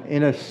one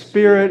in a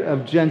spirit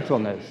of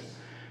gentleness.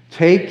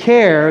 Take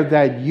care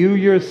that you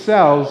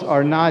yourselves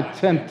are not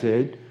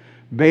tempted.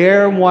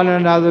 Bear one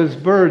another's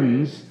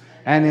burdens,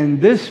 and in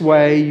this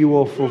way you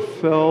will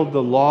fulfill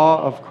the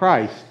law of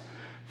Christ.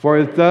 For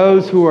if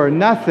those who are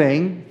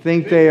nothing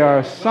think they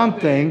are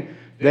something,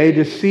 they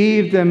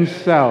deceive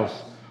themselves.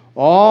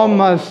 All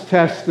must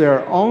test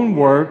their own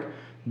work,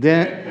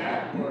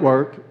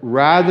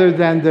 rather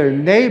than their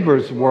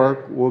neighbor's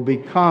work will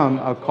become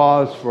a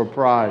cause for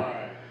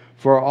pride.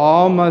 For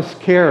all must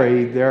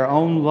carry their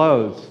own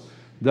loads.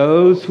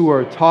 Those who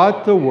are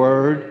taught the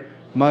word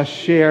must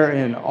share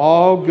in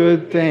all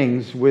good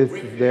things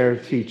with their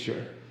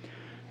teacher.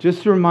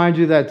 Just to remind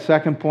you that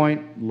second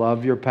point,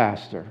 love your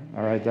pastor.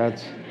 All right,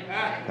 that's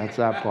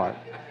that part.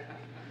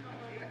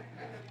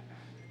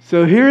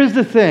 So here's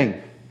the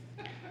thing.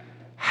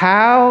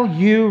 How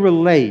you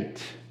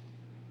relate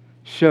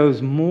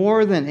shows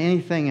more than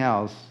anything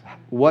else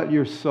what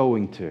you're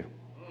sowing to.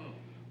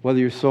 Whether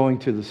you're sowing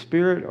to the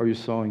Spirit or you're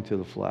sowing to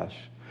the flesh.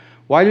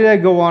 Why did I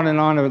go on and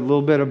on a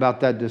little bit about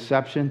that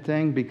deception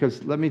thing?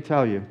 Because let me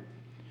tell you,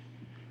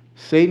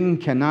 Satan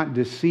cannot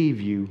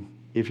deceive you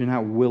if you're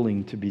not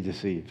willing to be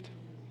deceived.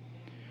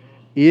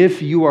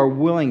 If you are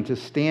willing to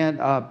stand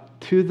up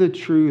to the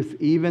truth,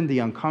 even the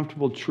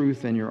uncomfortable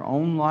truth in your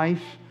own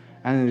life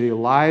and in the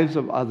lives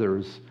of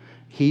others,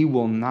 he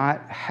will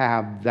not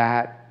have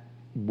that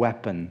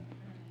weapon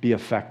be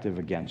effective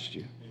against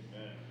you.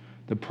 Amen.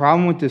 The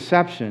problem with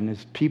deception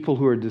is people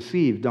who are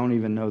deceived don't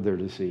even know they're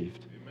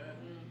deceived. Amen.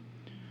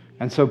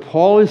 And so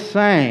Paul is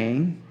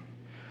saying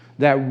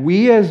that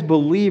we as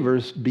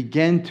believers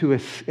begin to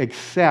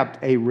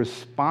accept a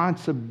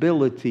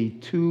responsibility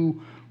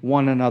to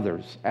one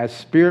another. As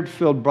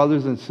Spirit-filled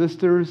brothers and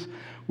sisters,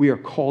 we are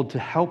called to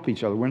help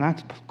each other. We're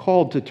not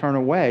called to turn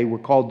away, we're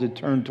called to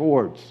turn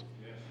towards.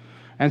 Yes.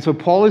 And so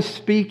Paul is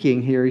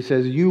speaking here. He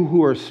says, you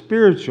who are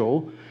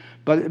spiritual,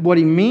 But what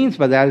he means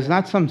by that is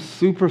not some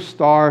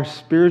superstar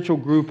spiritual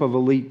group of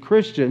elite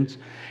Christians.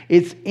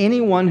 It's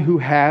anyone who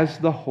has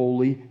the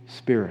Holy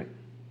Spirit.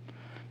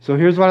 So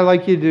here's what I'd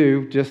like you to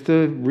do, just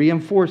to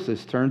reinforce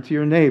this. Turn to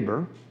your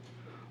neighbor.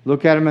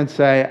 Look at him and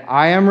say,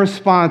 I am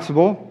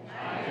responsible,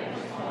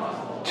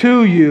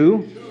 to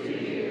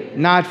you,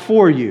 not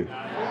for you.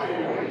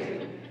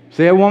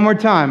 Say it one more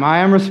time. I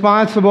am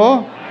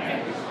responsible,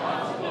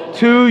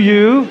 to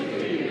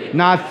you,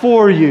 not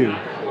for you.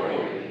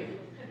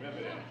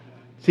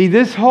 See,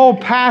 this whole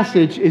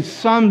passage is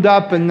summed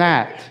up in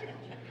that.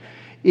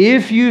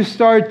 If you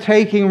start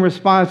taking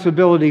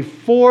responsibility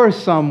for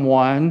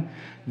someone,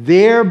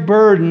 their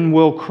burden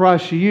will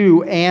crush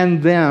you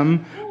and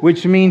them,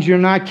 which means you're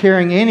not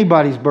carrying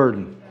anybody's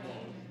burden.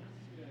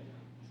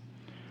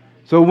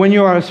 So when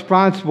you are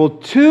responsible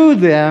to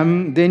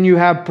them, then you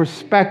have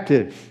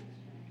perspective.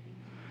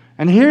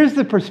 And here's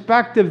the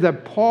perspective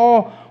that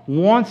Paul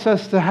wants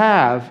us to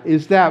have,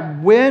 is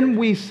that when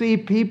we see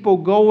people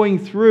going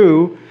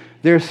through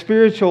their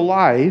spiritual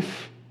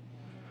life,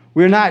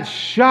 we're not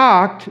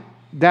shocked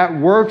that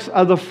works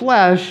of the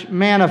flesh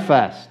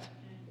manifest.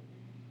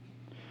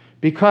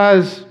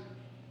 Because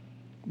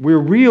we're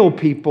real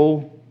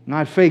people,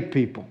 not fake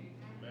people.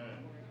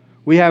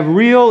 We have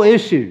real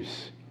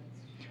issues.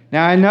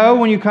 Now, I know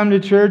when you come to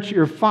church,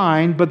 you're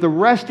fine, but the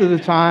rest of the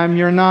time,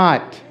 you're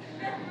not.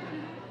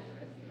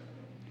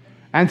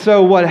 And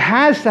so what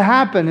has to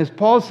happen is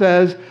Paul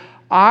says,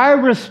 our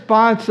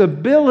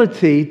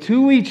responsibility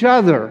to each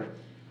other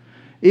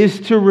is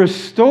to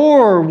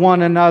restore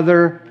one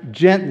another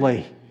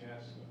gently.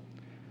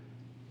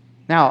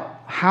 Now,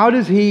 how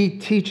does he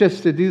teach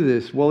us to do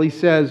this? Well, he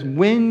says,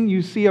 when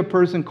you see a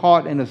person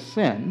caught in a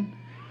sin,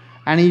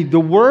 and the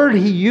word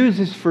he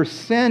uses for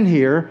sin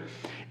here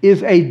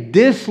is a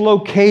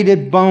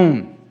dislocated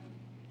bone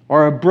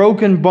or a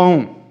broken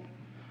bone.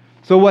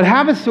 So what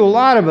happens to a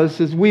lot of us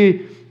is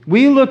we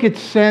look at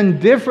sin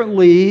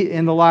differently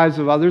in the lives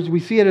of others.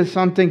 We see it as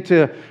something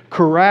to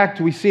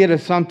correct. We see it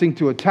as something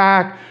to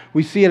attack.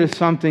 We see it as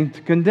something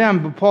to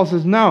condemn. But Paul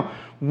says, no.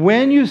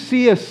 When you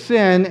see a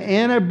sin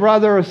in a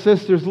brother or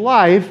sister's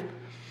life,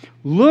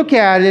 look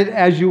at it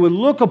as you would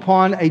look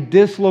upon a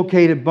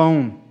dislocated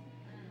bone.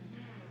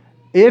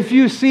 If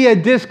you see a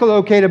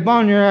dislocated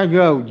bone,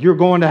 you're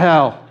going to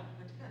hell.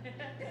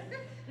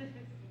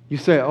 You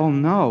say, oh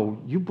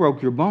no, you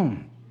broke your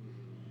bone.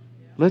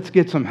 Let's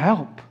get some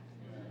help.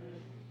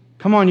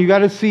 Come on, you got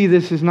to see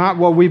this is not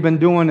what we've been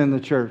doing in the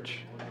church.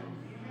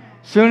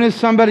 Soon as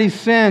somebody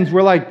sins,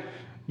 we're like,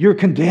 you're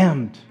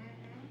condemned.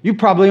 You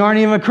probably aren't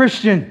even a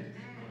Christian.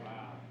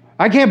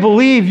 I can't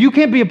believe you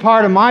can't be a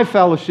part of my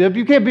fellowship.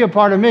 You can't be a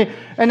part of me.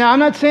 And now I'm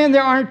not saying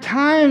there aren't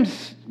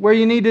times where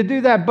you need to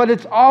do that, but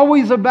it's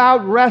always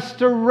about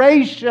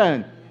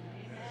restoration.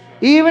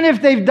 Even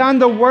if they've done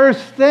the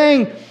worst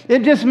thing,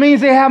 it just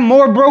means they have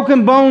more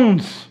broken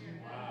bones.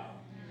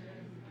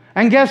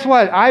 And guess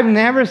what? I've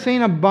never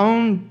seen a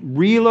bone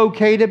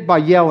relocated by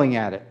yelling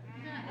at it.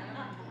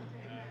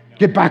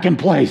 Get back in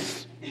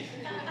place.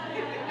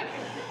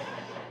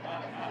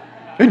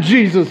 In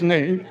Jesus'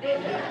 name.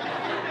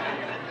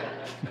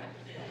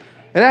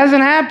 It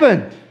hasn't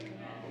happened.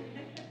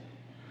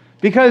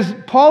 Because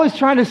Paul is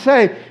trying to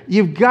say,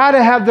 you've got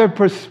to have the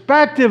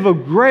perspective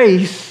of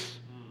grace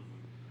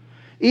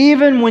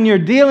even when you're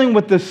dealing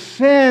with the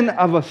sin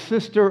of a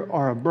sister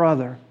or a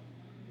brother.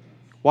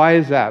 Why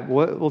is that?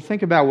 Well,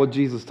 think about what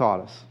Jesus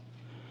taught us.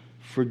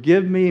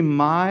 Forgive me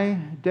my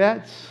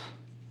debts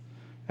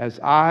as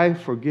I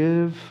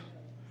forgive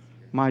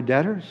my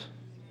debtors.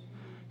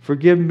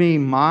 Forgive me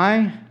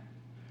my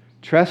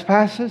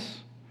trespasses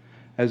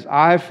as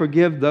I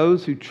forgive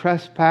those who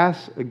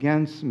trespass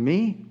against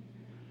me.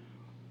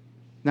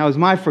 Now, is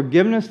my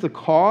forgiveness the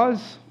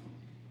cause?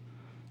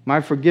 My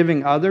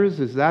forgiving others,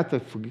 is that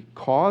the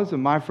cause of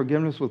my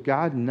forgiveness with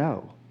God?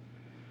 No.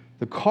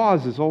 The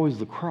cause is always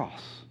the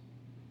cross.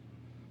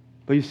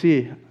 But you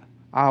see,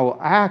 I will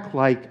act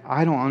like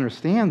I don't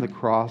understand the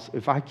cross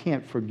if I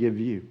can't forgive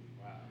you.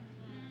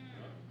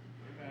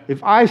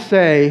 If I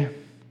say,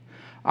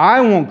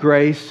 I want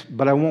grace,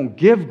 but I won't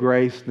give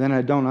grace, then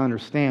I don't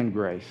understand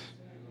grace.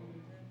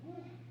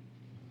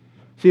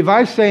 See, if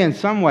I say in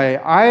some way,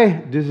 I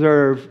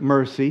deserve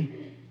mercy,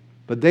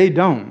 but they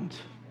don't,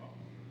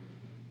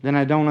 then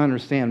I don't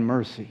understand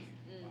mercy.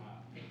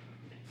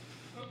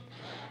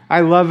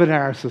 I love it in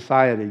our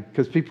society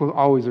because people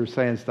always are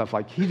saying stuff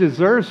like, he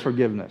deserves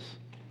forgiveness.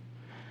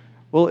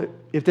 Well,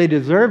 if they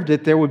deserved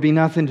it, there would be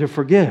nothing to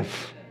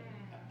forgive.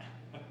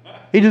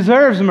 He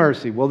deserves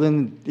mercy. Well,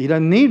 then he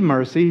doesn't need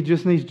mercy. He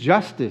just needs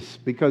justice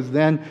because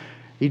then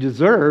he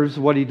deserves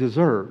what he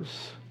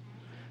deserves.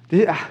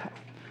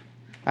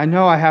 I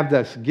know I have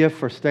this gift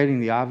for stating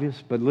the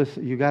obvious, but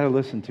listen, you got to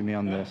listen to me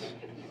on this.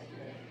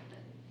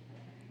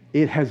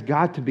 It has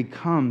got to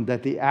become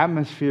that the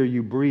atmosphere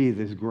you breathe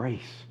is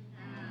grace.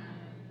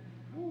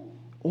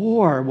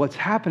 Or what's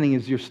happening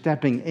is you're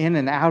stepping in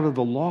and out of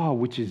the law,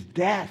 which is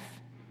death.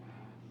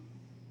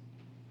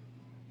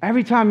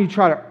 Every time you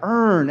try to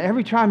earn,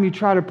 every time you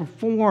try to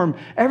perform,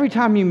 every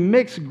time you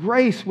mix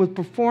grace with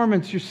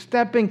performance, you're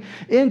stepping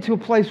into a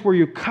place where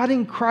you're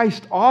cutting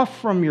Christ off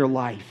from your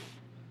life.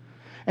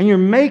 And you're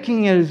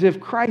making it as if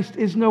Christ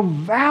is no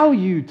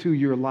value to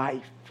your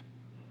life.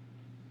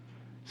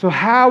 So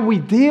how we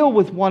deal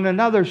with one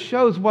another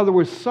shows whether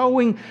we're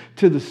sowing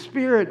to the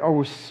Spirit or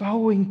we're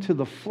sowing to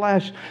the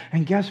flesh.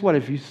 And guess what?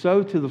 If you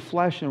sow to the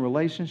flesh in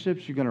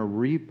relationships, you're going to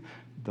reap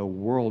the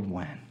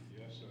whirlwind.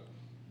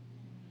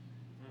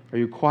 Are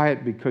you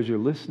quiet because you're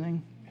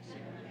listening?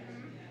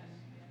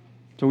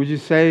 So would you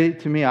say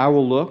to me, I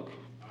will look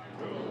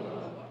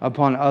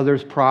upon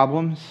others'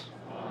 problems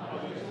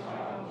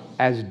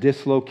as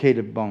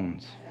dislocated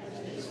bones.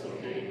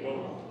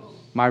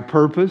 My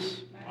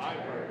purpose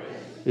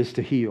is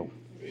to heal.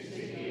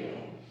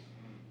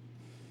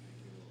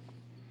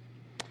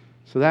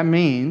 So that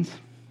means,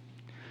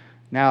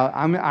 now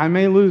I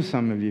may lose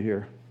some of you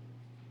here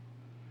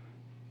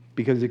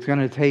because it's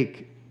going to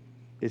take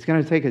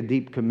a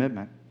deep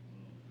commitment.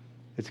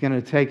 It's going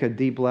to take a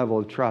deep level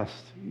of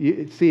trust.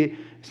 See,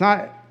 it's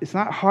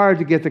not hard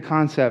to get the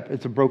concept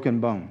it's a broken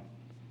bone.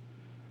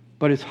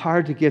 But it's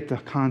hard to get the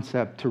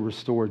concept to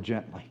restore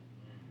gently.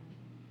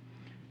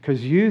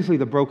 Because usually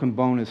the broken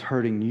bone is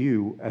hurting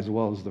you as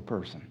well as the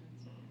person.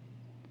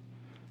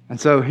 And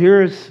so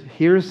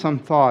here's some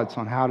thoughts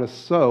on how to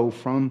sow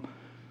from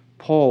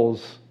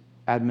Paul's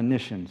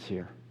admonitions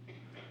here.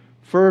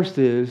 First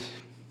is,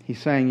 he's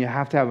saying you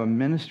have to have a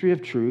ministry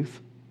of truth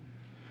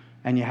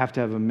and you have to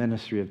have a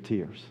ministry of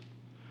tears.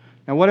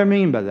 Now what I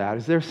mean by that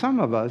is there's some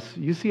of us,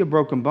 you see a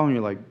broken bone,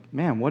 you're like,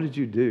 man, what did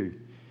you do?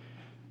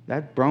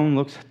 That bone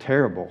looks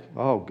terrible.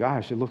 Oh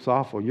gosh, it looks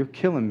awful. You're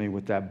killing me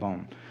with that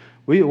bone.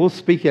 We'll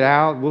speak it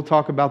out. We'll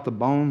talk about the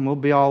bone. We'll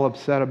be all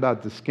upset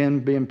about the skin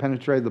being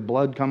penetrated, the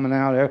blood coming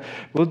out.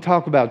 We'll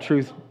talk about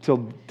truth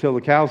till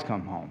the cows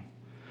come home.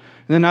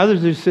 And then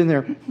others are sitting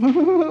there,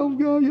 oh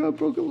God, yeah, I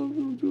broke a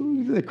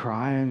little. They're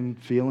crying,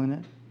 feeling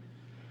it.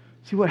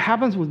 See, what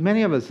happens with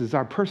many of us is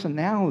our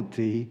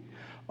personality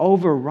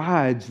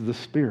overrides the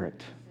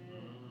Spirit.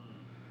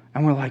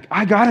 And we're like,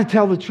 I got to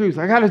tell the truth.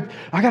 I got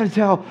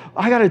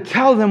to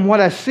tell them what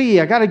I see.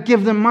 I got to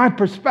give them my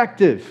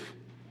perspective.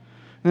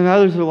 And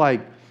others are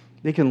like,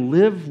 they can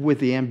live with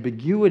the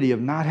ambiguity of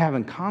not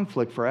having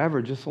conflict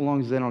forever just so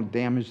long as they don't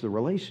damage the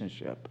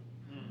relationship.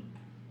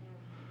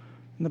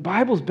 And the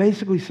Bible's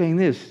basically saying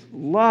this: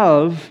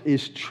 love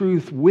is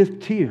truth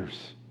with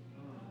tears.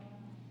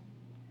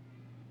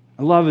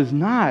 And love is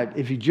not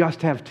if you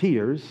just have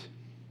tears,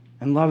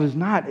 and love is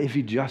not if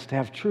you just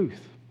have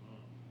truth.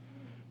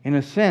 In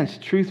a sense,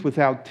 truth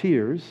without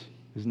tears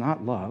is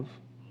not love,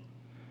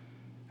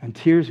 and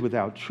tears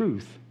without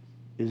truth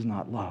is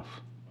not love.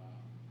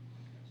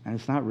 And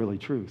it's not really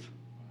truth.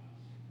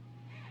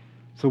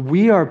 So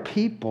we are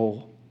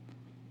people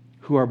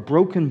who are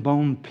broken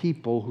bone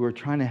people who are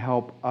trying to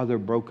help other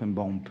broken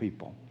bone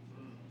people.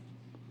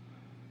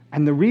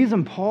 And the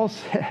reason Paul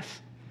says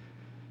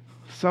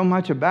so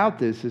much about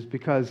this is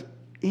because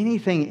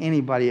anything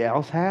anybody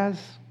else has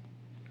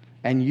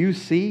and you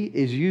see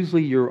is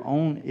usually your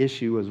own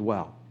issue as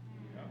well.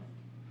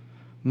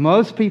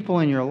 Most people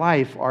in your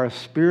life are a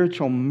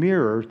spiritual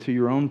mirror to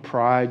your own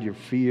pride, your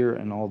fear,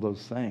 and all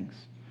those things.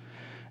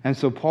 And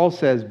so Paul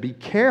says, be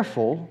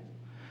careful.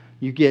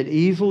 You get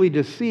easily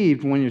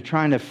deceived when you're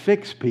trying to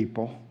fix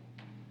people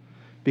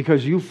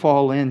because you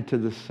fall into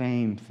the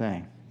same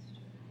thing.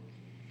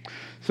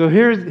 So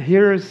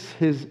here's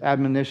his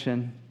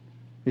admonition.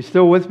 You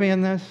still with me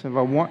in this?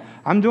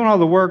 I'm doing all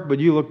the work, but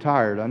you look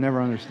tired. I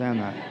never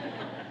understand that.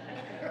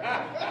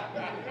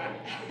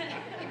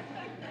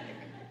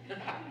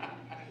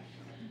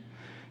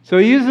 So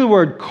he uses the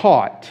word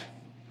caught.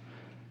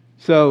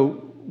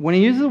 So when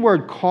he uses the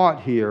word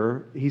caught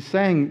here, he's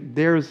saying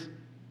there's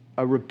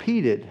a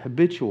repeated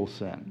habitual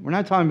sin. We're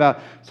not talking about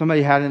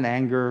somebody had an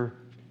anger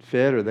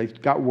fit or they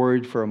got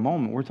worried for a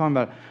moment. We're talking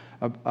about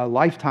a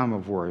lifetime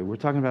of worry. We're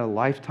talking about a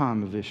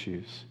lifetime of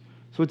issues.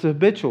 So it's a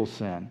habitual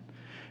sin.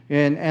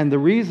 And the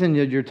reason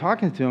that you're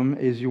talking to them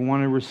is you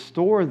want to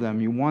restore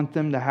them. You want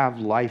them to have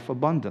life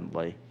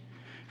abundantly.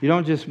 You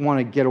don't just want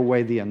to get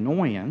away the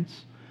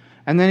annoyance.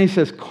 And then he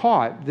says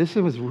caught. This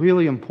was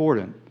really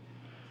important.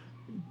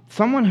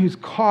 Someone who's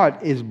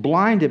caught is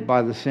blinded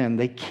by the sin.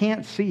 They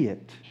can't see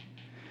it.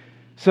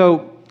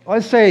 So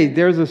let's say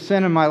there's a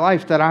sin in my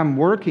life that I'm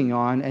working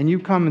on, and you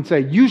come and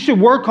say, you should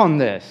work on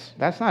this.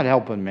 That's not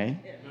helping me.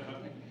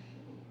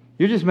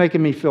 You're just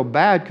making me feel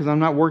bad because I'm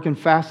not working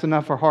fast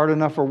enough or hard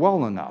enough or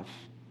well enough,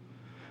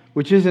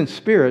 which isn't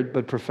spirit,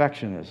 but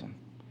perfectionism.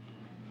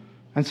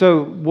 And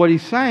so what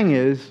he's saying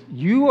is,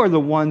 you are the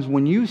ones,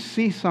 when you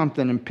see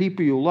something in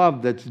people you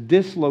love that's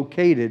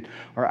dislocated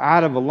or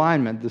out of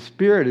alignment, the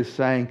Spirit is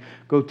saying,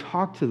 go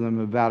talk to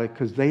them about it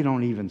because they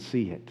don't even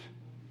see it.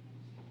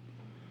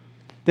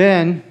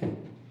 Then,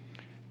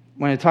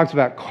 when it talks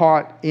about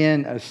caught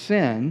in a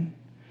sin,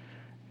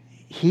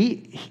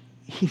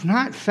 he's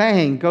not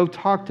saying go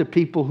talk to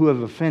people who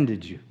have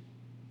offended you.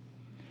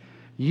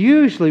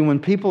 Usually when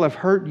people have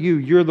hurt you,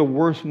 you're the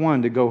worst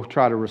one to go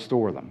try to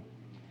restore them.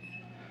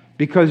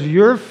 because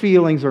your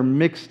feelings are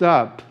mixed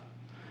up.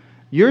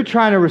 You're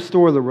trying to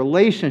restore the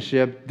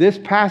relationship. This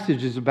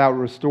passage is about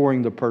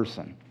restoring the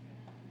person.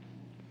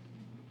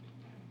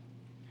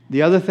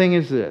 The other thing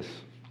is this.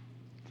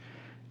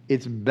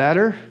 It's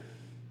better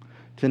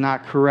to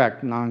not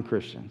correct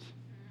non-Christians.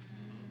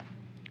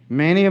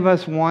 Many of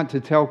us want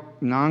to tell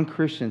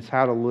non-Christians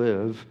how to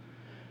live,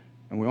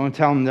 and we want to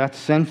tell them that's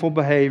sinful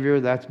behavior,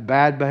 that's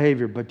bad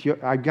behavior, but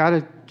I got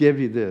to give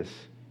you this.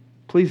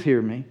 Please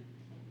hear me.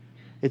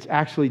 It's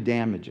actually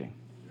damaging.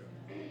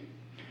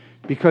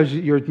 Because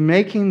you're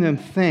making them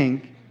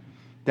think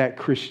that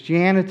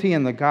Christianity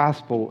and the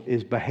gospel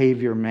is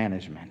behavior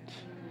management.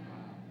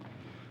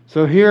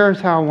 So here's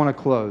how I want to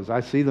close.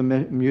 I see the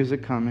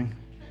music coming.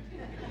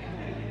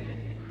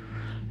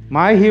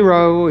 My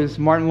hero is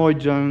Martin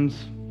Lloyd-Jones,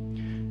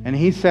 and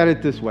he said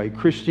it this way: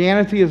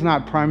 Christianity is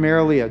not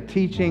primarily a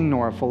teaching,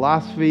 nor a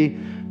philosophy,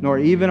 nor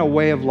even a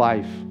way of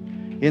life.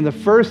 In the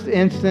first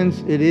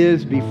instance, it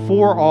is,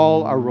 before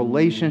all, a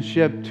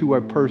relationship to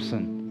a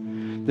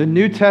person. The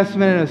New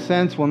Testament, in a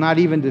sense, will not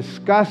even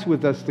discuss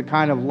with us the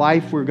kind of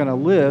life we're going to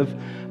live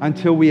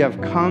until we have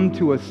come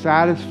to a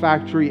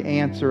satisfactory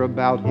answer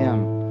about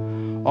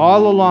Him.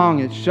 All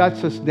along, it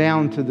shuts us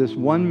down to this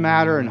one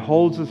matter and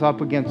holds us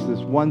up against this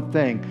one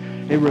thing.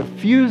 It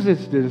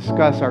refuses to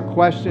discuss our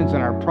questions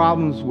and our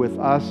problems with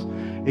us,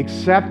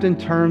 except in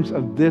terms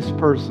of this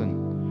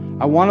person.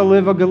 I want to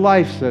live a good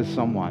life, says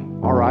someone.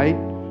 All right,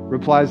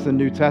 replies the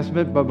New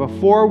Testament, but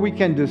before we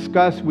can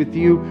discuss with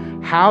you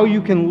how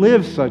you can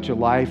live such a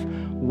life,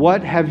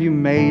 what have you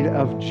made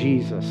of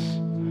Jesus?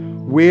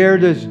 Where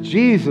does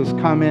Jesus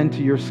come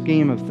into your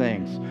scheme of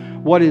things?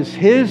 What is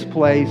His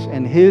place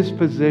and His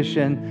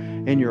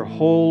position in your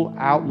whole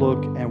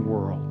outlook and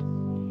world?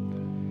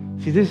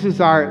 See, this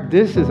is our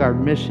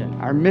mission.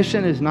 Our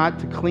mission is not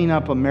to clean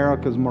up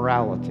America's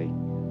morality.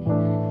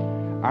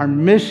 Our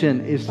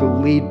mission is to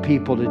lead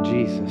people to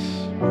Jesus.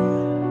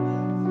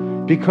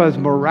 Because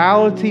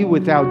morality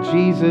without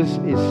Jesus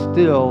is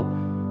still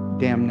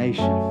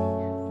damnation.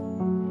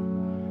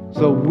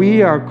 So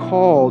we are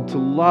called to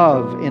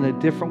love in a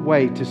different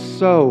way, to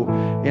sow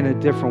in a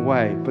different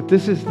way. But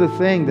this is the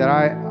thing that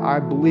I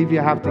believe you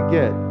have to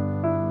get.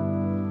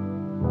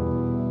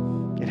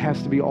 It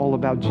has to be all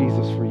about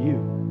Jesus for you.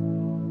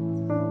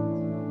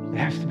 It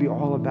has to be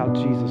all about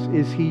Jesus.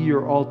 Is He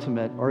your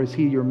ultimate, or is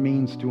He your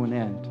means to an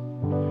end?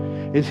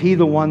 Is He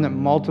the one that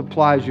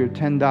multiplies your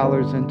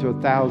 $10 into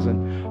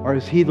 1,000, or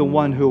is He the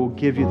one who will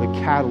give you the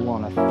cattle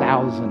on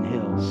 1,000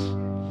 hills?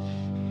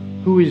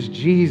 Who is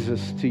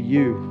Jesus to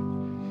you?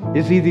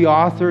 Is He the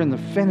author and the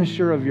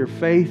finisher of your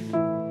faith?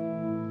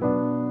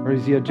 Or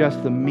is He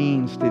just the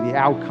means to the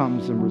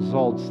outcomes and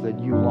results that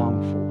you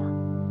long for?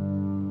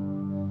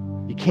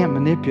 You can't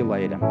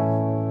manipulate Him.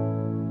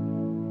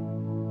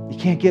 You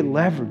can't get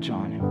leverage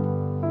on Him.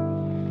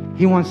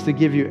 He wants to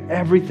give you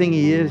everything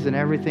He is and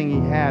everything He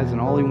has,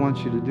 and all He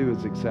wants you to do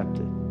is accept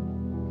it.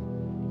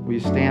 Will you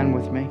stand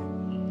with me?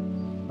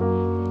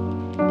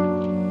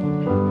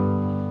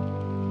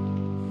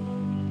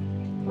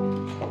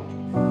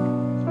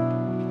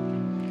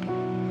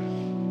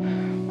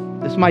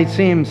 This might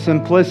seem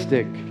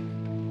simplistic,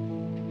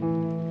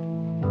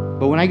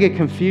 but when I get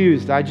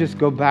confused, I just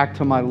go back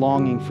to my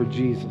longing for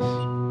Jesus.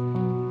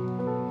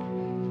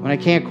 When I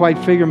can't quite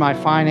figure my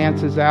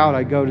finances out,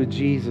 I go to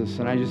Jesus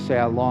and I just say,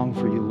 I long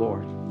for you,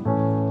 Lord.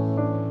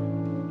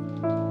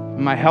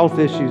 And my health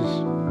issues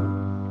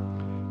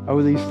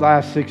over these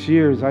last 6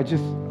 years, I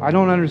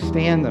don't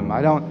understand them.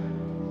 I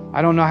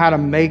don't know how to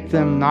make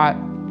them not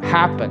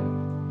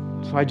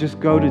happen. So I just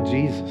go to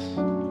Jesus.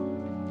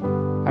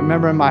 I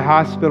remember in my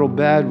hospital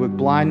bed with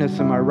blindness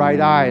in my right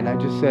eye, and I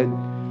just said,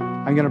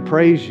 I'm going to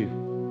praise you.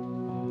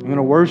 I'm going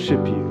to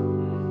worship you.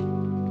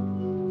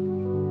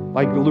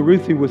 Like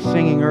Ruthie was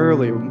singing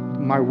earlier,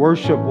 my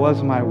worship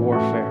was my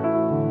warfare.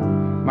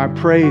 My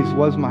praise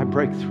was my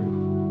breakthrough.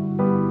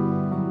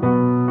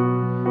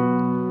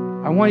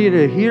 I want you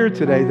to hear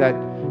today that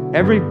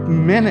every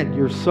minute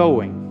you're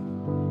sowing,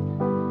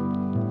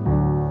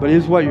 but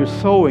is what you're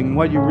sowing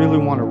what you really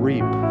want to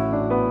reap?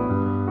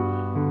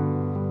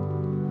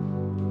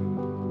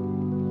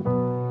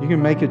 You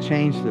can make a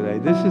change today.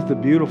 This is the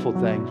beautiful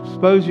thing.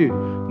 Suppose you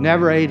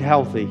never ate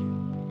healthy.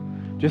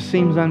 Just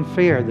seems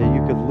unfair that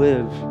you could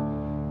live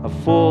a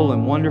full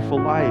and wonderful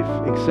life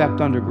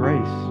except under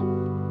grace.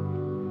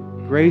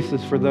 Grace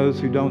is for those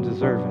who don't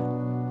deserve it.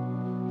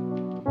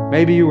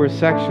 Maybe you were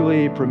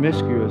sexually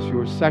promiscuous, you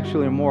were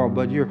sexually immoral,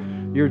 but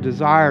you're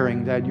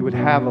desiring that you would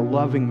have a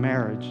loving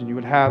marriage and you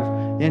would have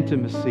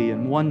intimacy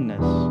and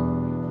oneness.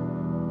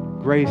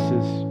 Grace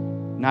is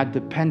not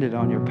dependent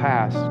on your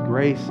past.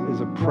 Grace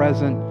is a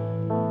present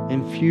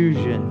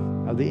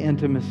infusion of the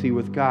intimacy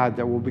with God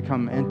that will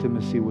become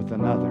intimacy with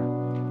another.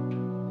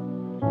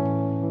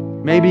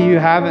 Maybe you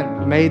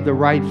haven't made the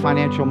right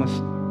financial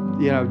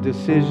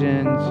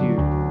decisions. You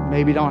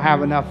maybe don't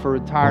have enough for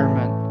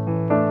retirement.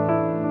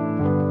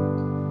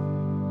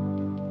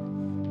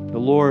 The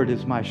Lord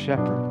is my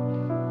shepherd.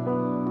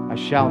 I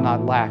shall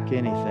not lack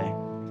anything.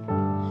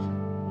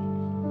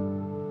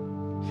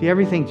 See,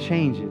 everything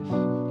changes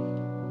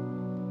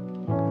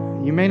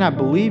You may not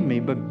believe me,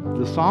 but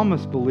the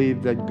psalmist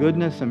believed that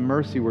goodness and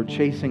mercy were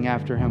chasing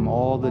after him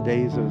all the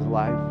days of his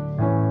life.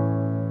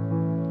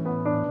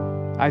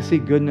 I see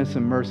goodness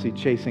and mercy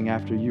chasing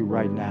after you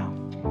right now.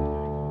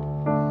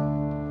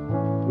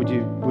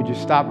 Would you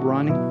stop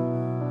running?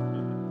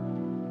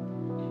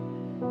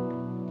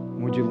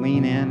 Would you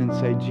lean in and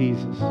say,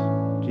 Jesus,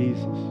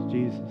 Jesus,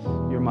 Jesus,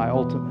 you're my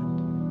ultimate?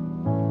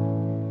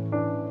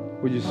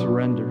 Would you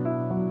surrender?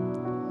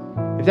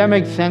 If that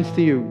makes sense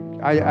to you,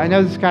 I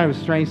know this is kind of a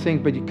strange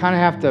thing, but you kind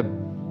of have to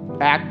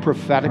act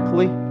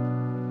prophetically.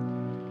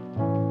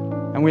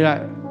 And we're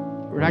not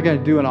going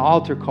to do an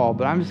altar call,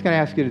 but I'm just going to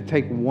ask you to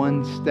take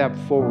one step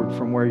forward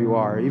from where you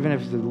are, even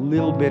if it's a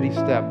little bitty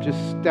step. Just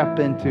step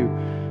into,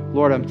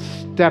 Lord, I'm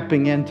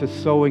stepping into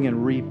sowing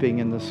and reaping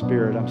in the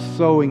Spirit. I'm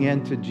sowing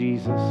into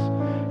Jesus.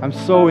 I'm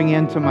sowing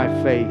into my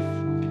faith.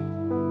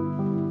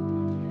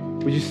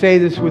 Would you say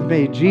this with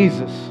me?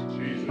 Jesus,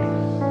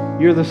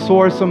 you're the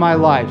source of my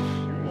life.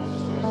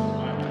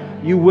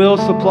 You will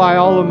supply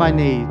all of my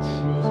needs.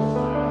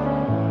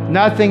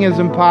 Nothing is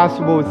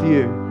impossible with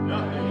you.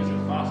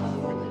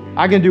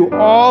 I can do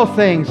all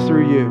things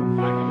through you.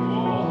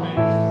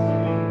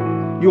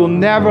 You will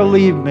never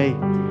leave me.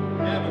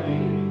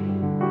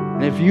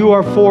 And if you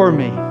are for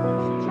me,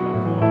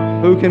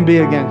 who can be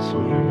against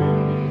me?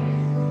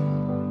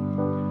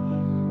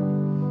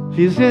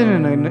 This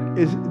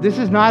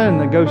is not a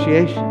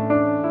negotiation.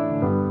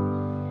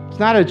 It's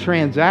not a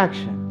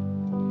transaction.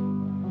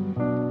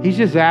 He's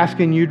just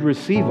asking you to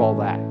receive all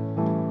that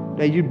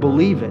you'd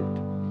believe it,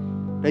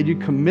 that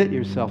you'd commit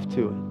yourself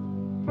to it.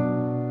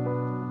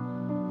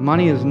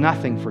 Money is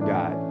nothing for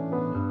God.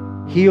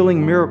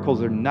 Healing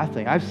miracles are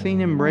nothing. I've seen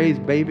Him raise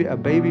a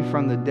baby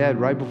from the dead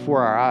right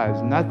before our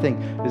eyes.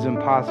 Nothing is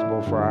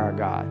impossible for our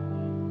God.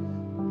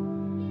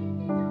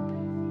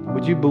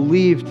 Would you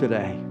believe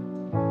today?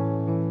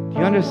 Do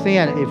you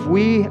understand? If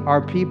we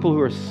are people who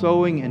are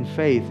sowing in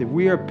faith, if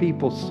we are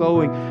people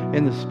sowing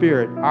in the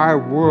Spirit, our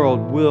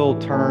world will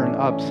turn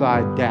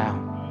upside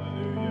down.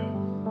 Hallelujah.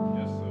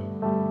 Yes, sir.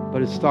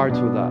 But it starts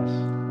with us.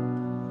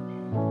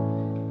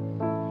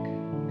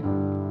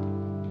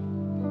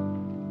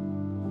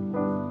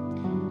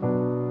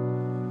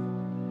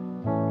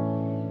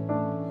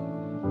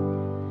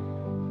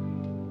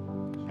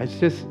 It's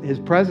just His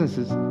presence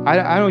is.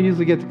 I don't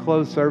usually get to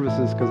close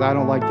services because I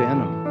don't like to end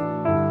them.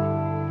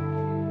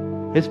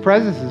 His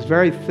presence is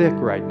very thick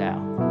right now.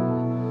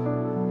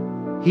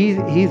 He's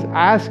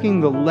asking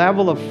the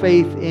level of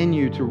faith in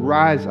you to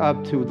rise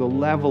up to the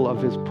level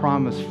of His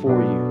promise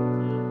for you.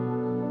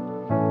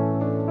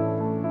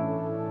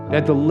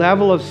 That the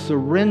level of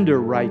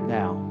surrender right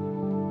now,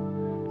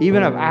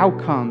 even of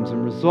outcomes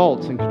and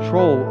results and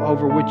control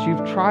over which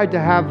you've tried to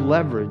have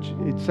leverage,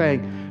 it's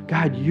saying,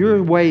 God,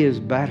 your way is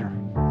better.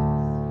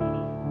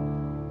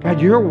 God,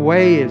 your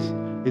way is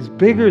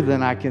bigger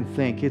than I can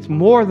think. It's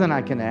more than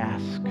I can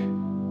ask.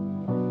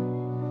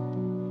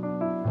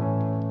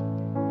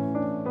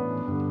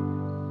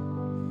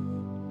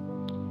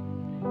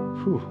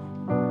 Whew.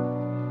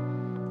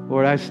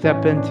 Lord, I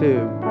step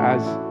into,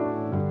 as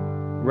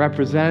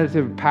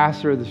representative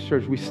pastor of this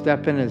church, we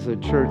step in as a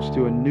church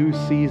to a new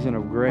season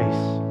of grace,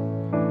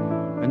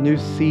 a new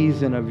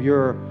season of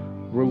your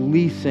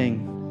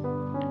releasing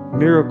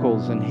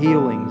miracles and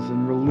healings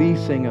and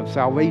releasing of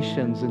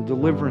salvations and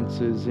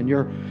deliverances, and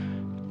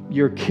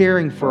you're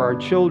caring for our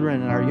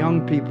children and our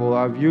young people,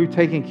 of you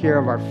taking care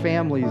of our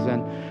families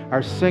and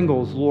our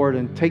singles, Lord,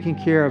 and taking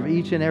care of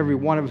each and every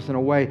one of us in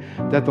a way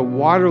that the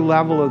water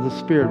level of the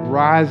Spirit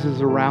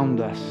rises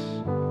around us.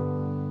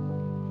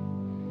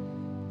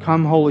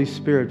 Come, Holy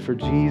Spirit, for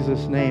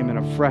Jesus' name, in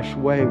a fresh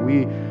way.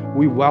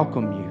 We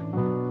welcome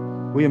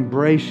you. We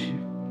embrace you.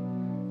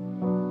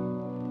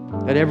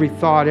 That every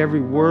thought,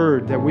 every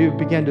word, that we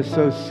begin to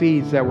sow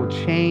seeds that will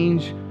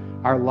change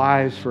our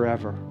lives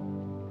forever.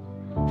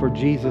 For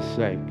Jesus'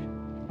 sake,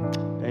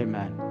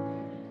 amen.